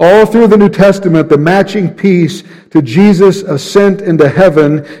 All through the New Testament, the matching piece to Jesus' ascent into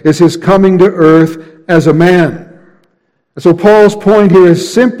heaven is His coming to earth as a man. And so Paul's point here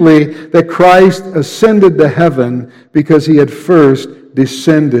is simply that Christ ascended to heaven because He had first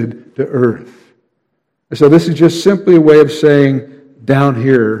descended to earth. And so this is just simply a way of saying down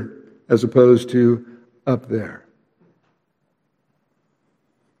here as opposed to up there.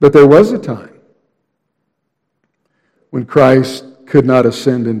 But there was a time when Christ could not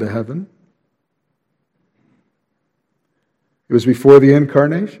ascend into heaven. It was before the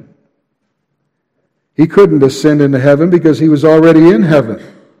incarnation. He couldn't ascend into heaven because He was already in heaven.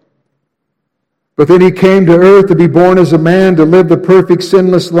 But then He came to earth to be born as a man, to live the perfect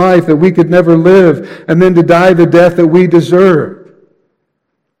sinless life that we could never live, and then to die the death that we deserved.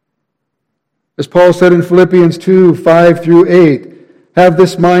 As Paul said in Philippians 2, 5 through 8, have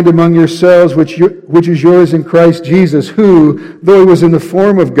this mind among yourselves, which is yours in Christ Jesus, who, though He was in the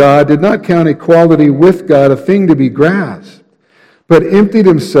form of God, did not count equality with God a thing to be grasped, but emptied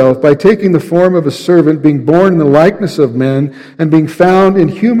Himself by taking the form of a servant, being born in the likeness of men, and being found in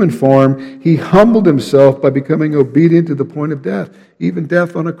human form, He humbled Himself by becoming obedient to the point of death, even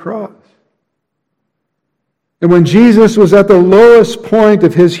death on a cross. And when Jesus was at the lowest point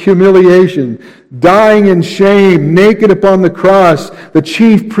of His humiliation, dying in shame, naked upon the cross, the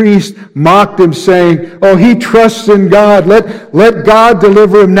chief priest mocked Him, saying, oh, he trusts in God. Let God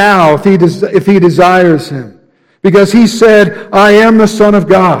deliver him now if he desires Him. Because He said, I am the Son of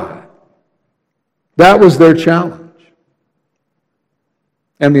God. That was their challenge.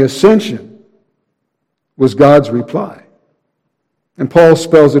 And the ascension was God's reply. And Paul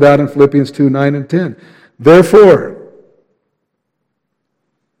spells it out in Philippians 2, 9 and 10. Therefore,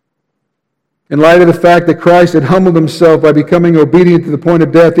 in light of the fact that Christ had humbled Himself by becoming obedient to the point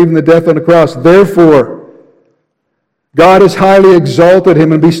of death, even the death on the cross, therefore, God has highly exalted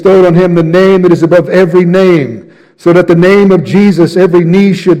Him and bestowed on Him the name that is above every name, so that the name of Jesus every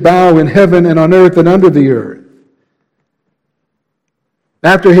knee should bow in heaven and on earth and under the earth.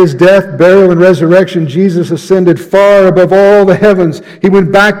 After his death, burial, and resurrection, Jesus ascended far above all the heavens. He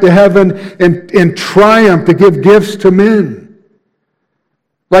went back to heaven in triumph to give gifts to men.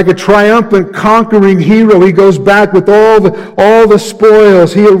 Like a triumphant, conquering hero, he goes back with all the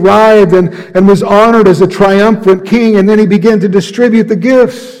spoils. He arrived and was honored as a triumphant king, and then he began to distribute the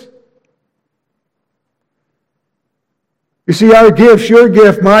gifts. You see, our gifts, your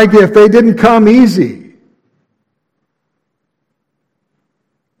gift, my gift, they didn't come easy.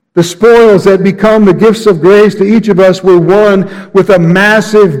 The spoils that become the gifts of grace to each of us were won with a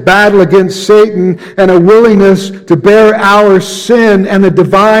massive battle against Satan and a willingness to bear our sin and the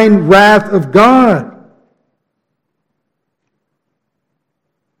divine wrath of God.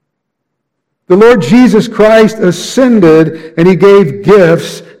 The Lord Jesus Christ ascended and he gave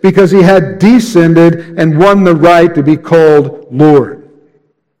gifts because he had descended and won the right to be called Lord.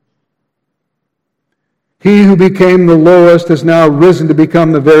 He who became the lowest has now risen to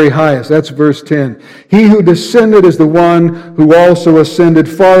become the very highest. That's verse 10. He who descended is the one who also ascended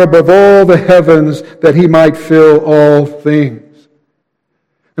far above all the heavens that he might fill all things.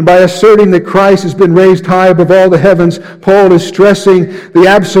 And by asserting that Christ has been raised high above all the heavens, Paul is stressing the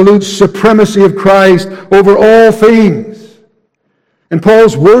absolute supremacy of Christ over all things. And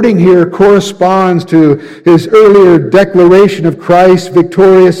Paul's wording here corresponds to his earlier declaration of Christ's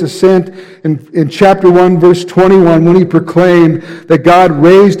victorious ascent in chapter 1, verse 21, when he proclaimed that God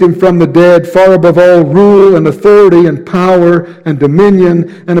raised him from the dead far above all rule and authority and power and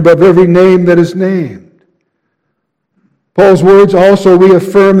dominion and above every name that is named. Paul's words also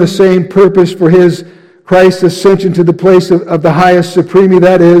reaffirm the same purpose for Christ's ascension to the place of the highest supremacy,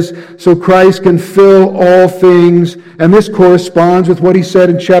 that is, so Christ can fill all things. And this corresponds with what he said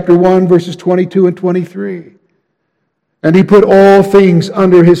in chapter 1, verses 22 and 23. And he put all things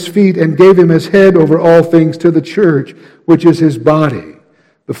under his feet and gave him as head over all things to the church, which is his body,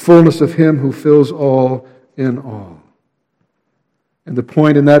 the fullness of him who fills all in all. And the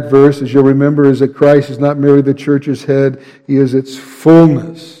point in that verse, as you'll remember, is that Christ is not merely the church's head, he is its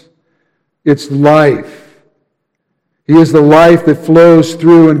fullness, its life. He is the life that flows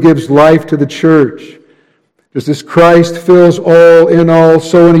through and gives life to the church. Just as Christ fills all in all,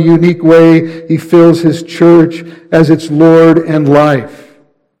 so in a unique way he fills his church as its Lord and life.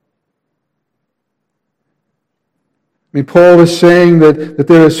 I mean, Paul is saying that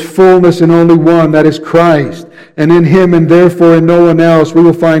there is fullness in only one, that is Christ. And in him and therefore in no one else, we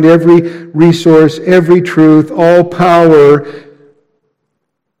will find every resource, every truth, all power.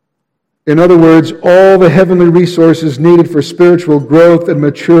 In other words, all the heavenly resources needed for spiritual growth and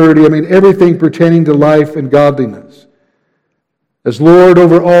maturity. I mean, everything pertaining to life and godliness. As Lord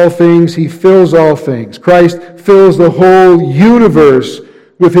over all things, he fills all things. Christ fills the whole universe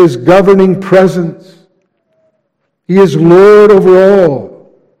with his governing presence. He is Lord over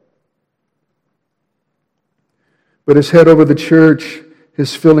all. But as head over the church,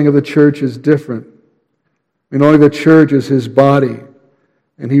 his filling of the church is different. I mean, only the church is his body.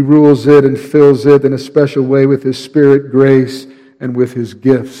 And he rules it and fills it in a special way with his Spirit, grace, and with his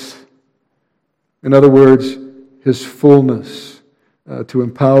gifts. In other words, his fullness to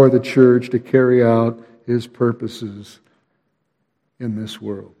empower the church to carry out his purposes in this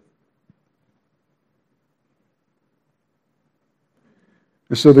world.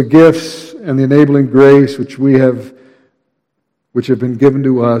 And so the gifts and the enabling grace which have been given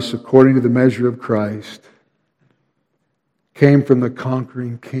to us according to the measure of Christ came from the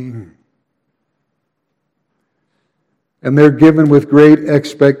conquering King. And they're given with great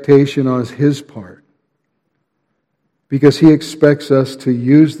expectation on his part, because he expects us to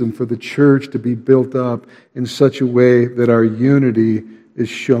use them for the church to be built up in such a way that our unity is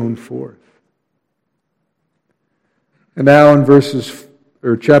shown forth. And now in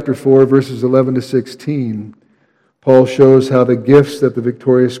chapter 4, verses 11 to 16, Paul shows how the gifts that the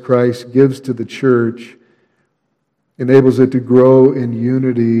victorious Christ gives to the church enables it to grow in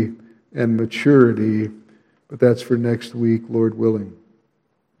unity and maturity, but that's for next week, Lord willing.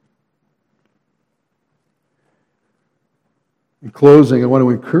 In closing, I want to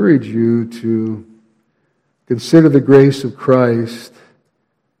encourage you to consider the grace of Christ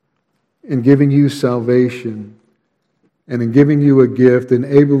in giving you salvation and in giving you a gift,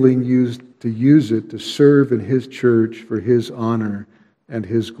 enabling you to use it to serve in his church for his honor and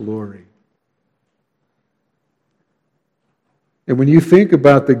his glory. And when you think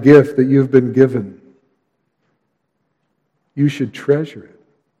about the gift that you've been given, you should treasure it.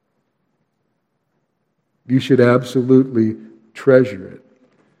 You should absolutely treasure it.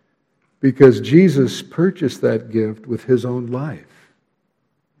 Because Jesus purchased that gift with his own life.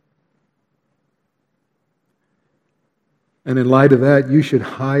 And in light of that, you should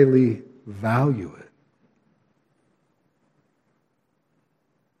highly value it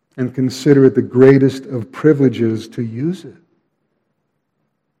and consider it the greatest of privileges to use it.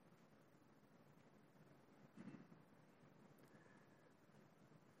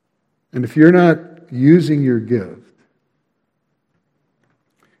 And if you're not using your gift,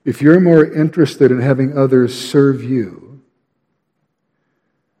 if you're more interested in having others serve you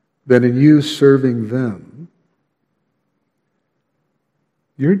than in you serving them,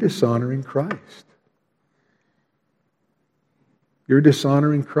 you're dishonoring Christ. You're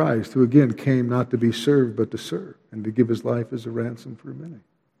dishonoring Christ, who again came not to be served, but to serve, and to give his life as a ransom for many.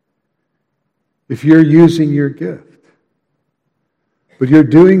 If you're using your gift, but you're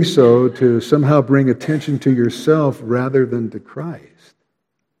doing so to somehow bring attention to yourself rather than to Christ,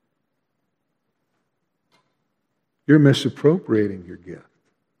 you're misappropriating your gift.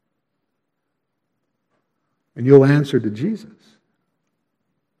 And you'll answer to Jesus.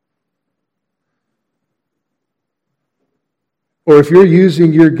 Or if you're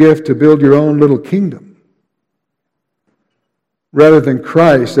using your gift to build your own little kingdom rather than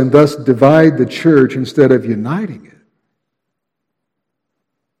Christ, and thus divide the church instead of uniting it,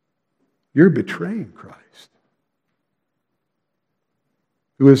 you're betraying Christ,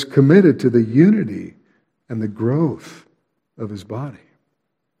 who is committed to the unity and the growth of his body.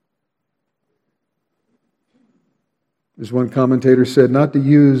 As one commentator said, not to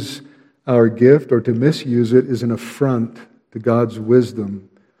use our gift or to misuse it is an affront to God's wisdom,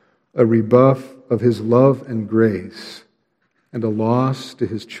 a rebuff of his love and grace, and a loss to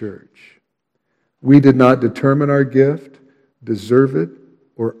his church. We did not determine our gift, deserve it,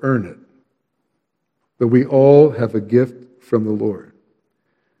 or earn it. But we all have a gift from the Lord.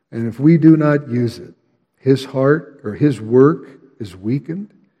 And if we do not use it, his heart or his work is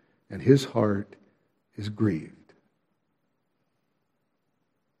weakened and his heart is grieved.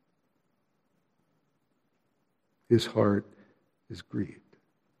 His heart is grieved.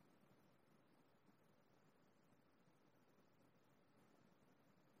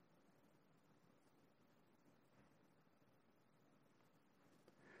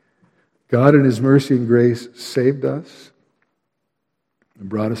 God in his mercy and grace saved us and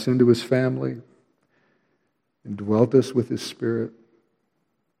brought us into his family and dwelt us with his Spirit.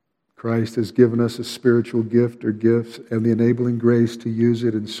 Christ has given us a spiritual gift or gifts and the enabling grace to use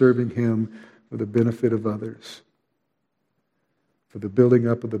it in serving him for the benefit of others, for the building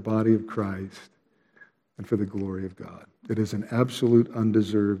up of the body of Christ, and for the glory of God. It is an absolute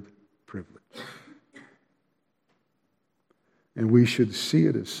undeserved privilege. And we should see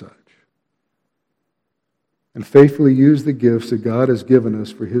it as such and faithfully use the gifts that God has given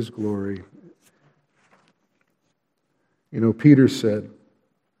us for his glory. You know, Peter said,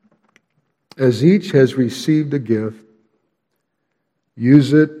 as each has received a gift,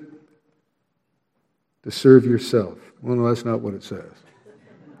 use it to serve yourself. Well, no, that's not what it says.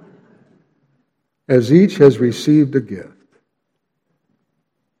 As each has received a gift,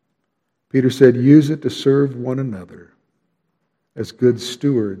 Peter said, use it to serve one another as good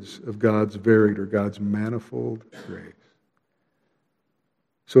stewards of God's varied or God's manifold grace.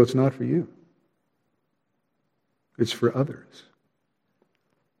 So it's not for you. It's for others.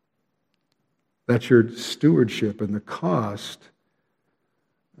 That's your stewardship, and the cost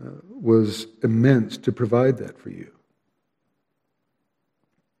was immense to provide that for you.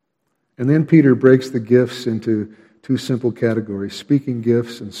 And then Peter breaks the gifts into two simple categories, speaking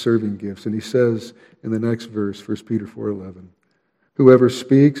gifts and serving gifts. And he says in the next verse, 1 Peter 4:11, whoever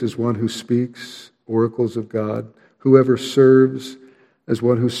speaks is one who speaks oracles of God. Whoever serves is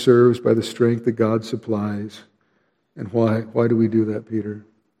one who serves by the strength that God supplies. And why? Why do we do that, Peter?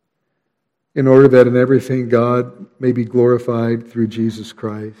 In order that in everything God may be glorified through Jesus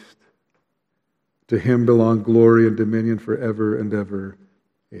Christ. To him belong glory and dominion forever and ever.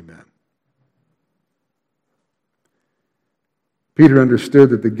 Amen. Peter understood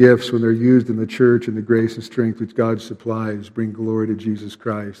that the gifts, when they're used in the church and the grace and strength which God supplies, bring glory to Jesus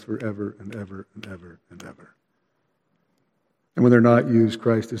Christ forever and ever and ever and ever. And when they're not used,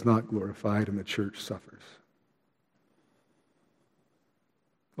 Christ is not glorified and the church suffers.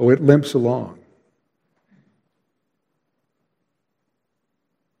 Oh, it limps along.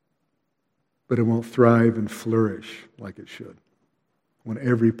 But it won't thrive and flourish like it should when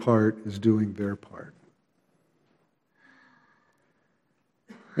every part is doing their part.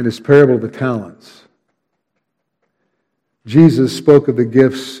 In his parable of the talents, Jesus spoke of the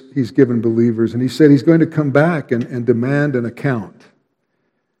gifts he's given believers, and he said he's going to come back and demand an account.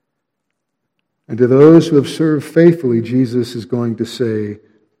 And to those who have served faithfully, Jesus is going to say,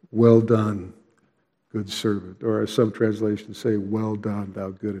 well done, good servant. Or as some translations say, well done, thou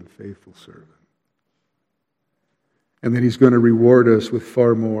good and faithful servant. And then he's going to reward us with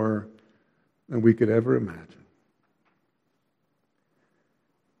far more than we could ever imagine.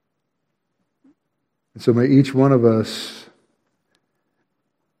 And so may each one of us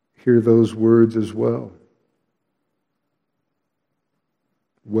hear those words as well.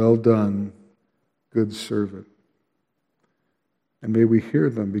 Well done, good servant. And may we hear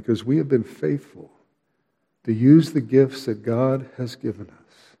them because we have been faithful to use the gifts that God has given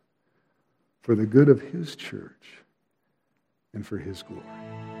us for the good of His church and for His glory.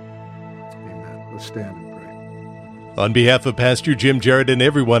 Amen. Let's stand and pray. On behalf of Pastor Jim Jarrett and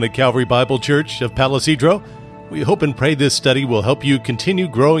everyone at Calvary Bible Church of Palisadro, we hope and pray this study will help you continue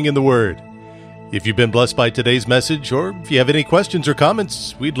growing in the Word. If you've been blessed by today's message, or if you have any questions or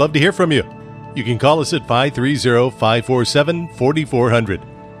comments, we'd love to hear from you. You can call us at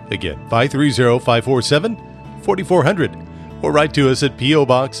 530-547-4400. Again, 530-547-4400. Or write to us at P.O.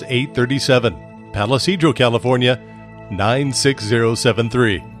 Box 837, Palisadro, California,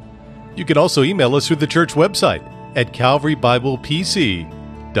 96073. You can also email us through the church website at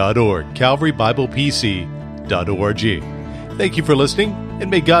calvarybiblepc.org, calvarybiblepc.org. Thank you for listening,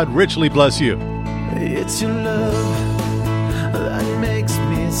 and may God richly bless you. It's your love